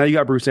 And now you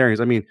got Bruce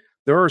Arians. I mean,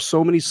 there are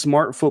so many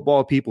smart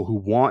football people who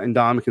want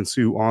Ndamukong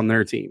Suh on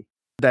their team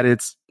that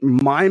it's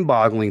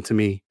mind-boggling to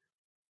me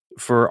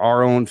for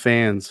our own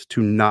fans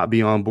to not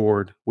be on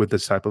board with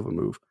this type of a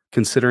move,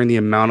 considering the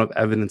amount of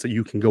evidence that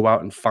you can go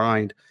out and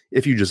find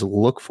if you just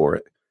look for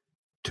it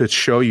to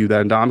show you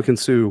that Ndamukong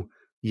Suh,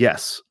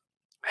 yes,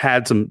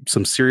 had some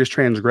serious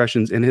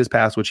transgressions in his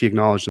past, which he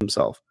acknowledged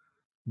himself.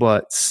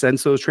 But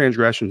since those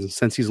transgressions and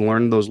since he's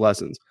learned those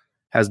lessons,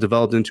 has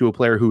developed into a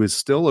player who is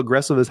still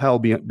aggressive as hell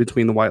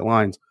between the white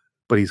lines,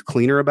 but he's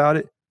cleaner about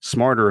it,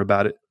 smarter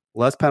about it,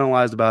 less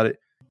penalized about it,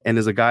 and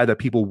is a guy that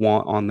people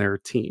want on their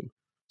team.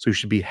 So you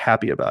should be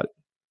happy about it.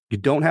 You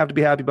don't have to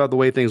be happy about the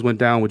way things went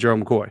down with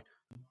Gerald McCoy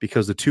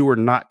because the two are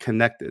not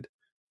connected,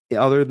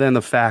 other than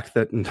the fact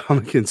that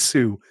Ndamukong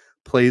Suh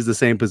plays the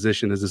same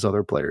position as this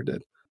other player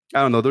did.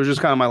 I don't know. Those are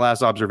just kind of my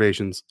last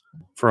observations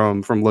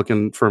from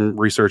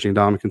researching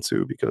Ndamukong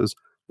Suh, because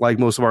like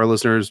most of our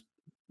listeners,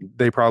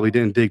 they probably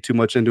didn't dig too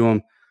much into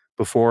him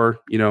before,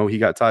 he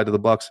got tied to the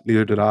Bucs.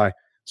 Neither did I.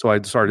 So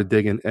I started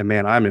digging, and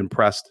man, I'm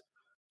impressed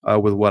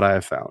with what I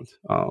have found.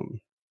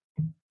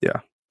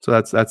 Yeah. So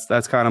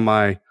that's kind of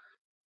my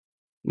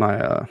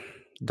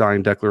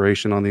dying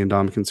declaration on the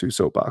Ndamukong Suh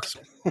soapbox.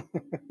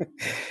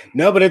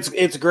 No, but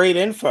it's great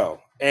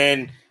info.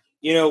 And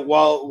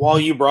while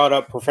you brought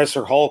up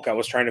Professor Hulk, I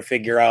was trying to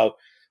figure out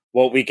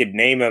what we could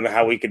name him,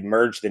 how we could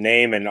merge the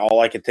name, and all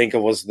I could think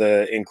of was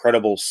the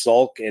Incredible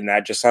Sulk, and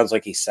that just sounds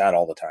like he's sad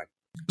all the time.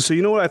 So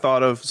you know what I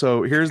thought of?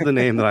 So here's the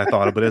name that I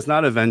thought of, but it's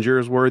not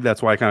Avengers word.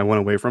 That's why I kind of went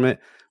away from it.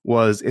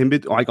 Was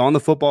like on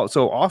the football.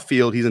 So off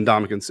field, he's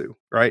Ndamukong Suh,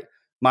 right?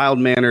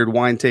 Mild-mannered,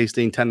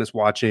 wine-tasting, tennis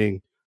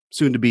watching,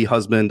 soon-to-be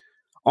husband.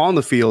 On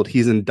the field,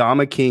 he's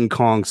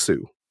Ndamukong Suh.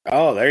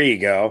 Oh, there you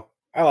go.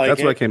 I like That's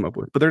it. What I came up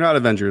with. But they're not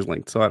Avengers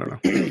linked, so I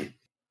don't know.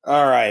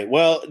 All right.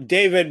 Well,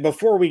 David,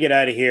 before we get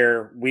out of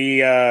here,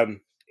 we, I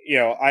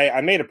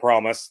made a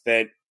promise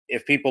that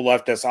if people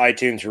left us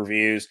iTunes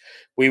reviews,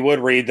 we would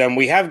read them.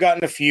 We have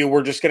gotten a few.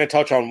 We're just going to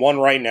touch on one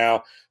right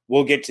now.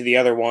 We'll get to the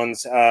other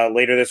ones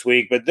later this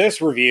week. But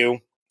this review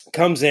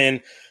comes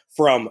in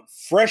from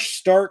Fresh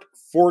Start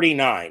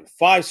 49,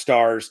 5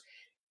 stars.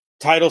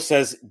 Title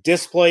says,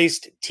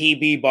 Displaced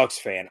TB Bucs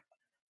fan.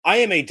 I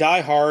am a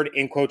diehard,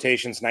 in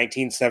quotations,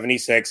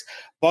 1976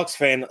 Bucs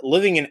fan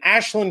living in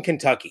Ashland,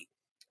 Kentucky.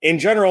 In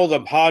general,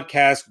 the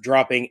podcast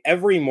dropping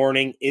every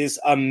morning is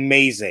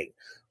amazing.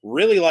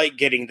 Really like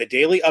getting the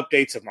daily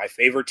updates of my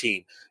favorite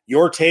team.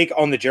 Your take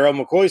on the Gerald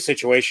McCoy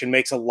situation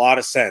makes a lot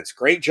of sense.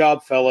 Great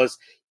job, fellas.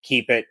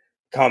 Keep it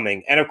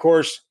coming. And of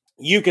course,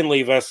 you can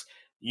leave us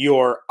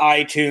your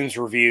iTunes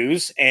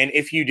reviews. And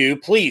if you do,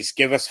 please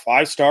give us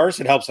 5 stars.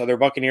 It helps other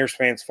Buccaneers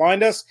fans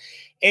find us.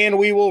 And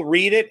we will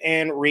read it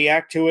and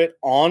react to it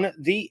on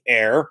the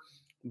air.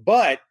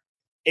 But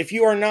if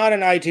you are not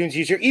an iTunes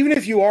user, even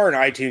if you are an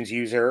iTunes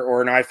user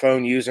or an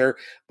iPhone user,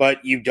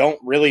 but you don't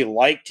really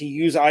like to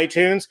use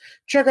iTunes,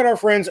 check out our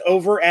friends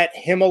over at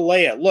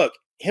Himalaya. Look,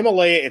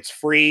 Himalaya, it's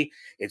free.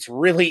 It's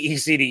really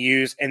easy to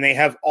use, and they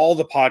have all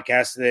the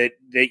podcasts that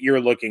you're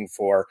looking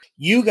for.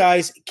 You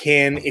guys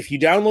can, if you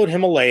download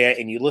Himalaya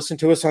and you listen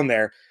to us on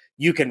there,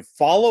 you can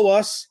follow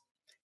us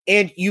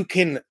and you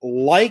can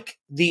like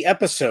the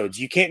episodes.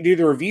 You can't do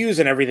the reviews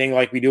and everything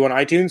like we do on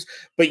iTunes,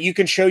 but you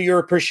can show your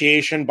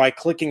appreciation by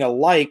clicking a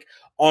like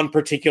on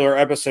particular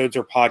episodes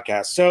or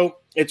podcasts. So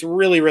it's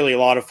really, really a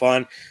lot of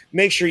fun.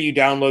 Make sure you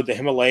download the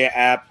Himalaya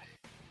app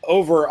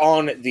over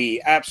on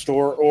the App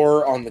Store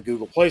or on the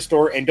Google Play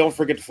Store. And don't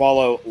forget to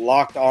follow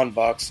Locked On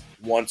Bucs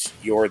once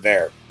you're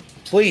there.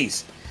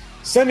 Please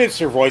send us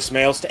your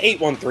voicemails to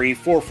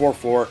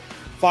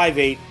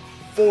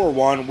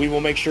 813-444-5841. We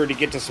will make sure to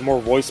get to some more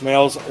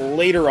voicemails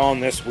later on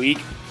this week.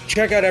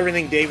 Check out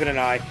everything David and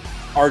I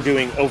are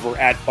doing over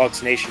at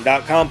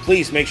BucsNation.com.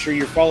 Please make sure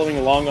you're following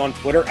along on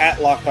Twitter at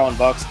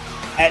LockedOnBucs,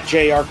 at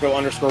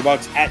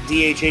JArco_Bucs, at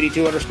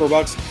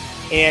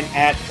DH82_Bucs, and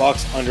at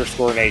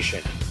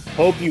Bucs_Nation.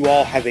 Hope you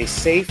all have a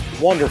safe,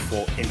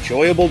 wonderful,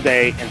 enjoyable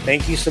day, and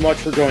thank you so much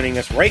for joining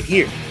us right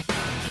here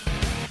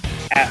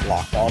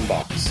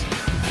 @LockedOnBucs.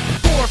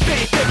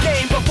 Forfeit the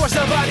game before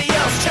somebody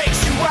else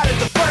takes you out of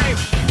the frame.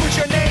 Put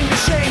your name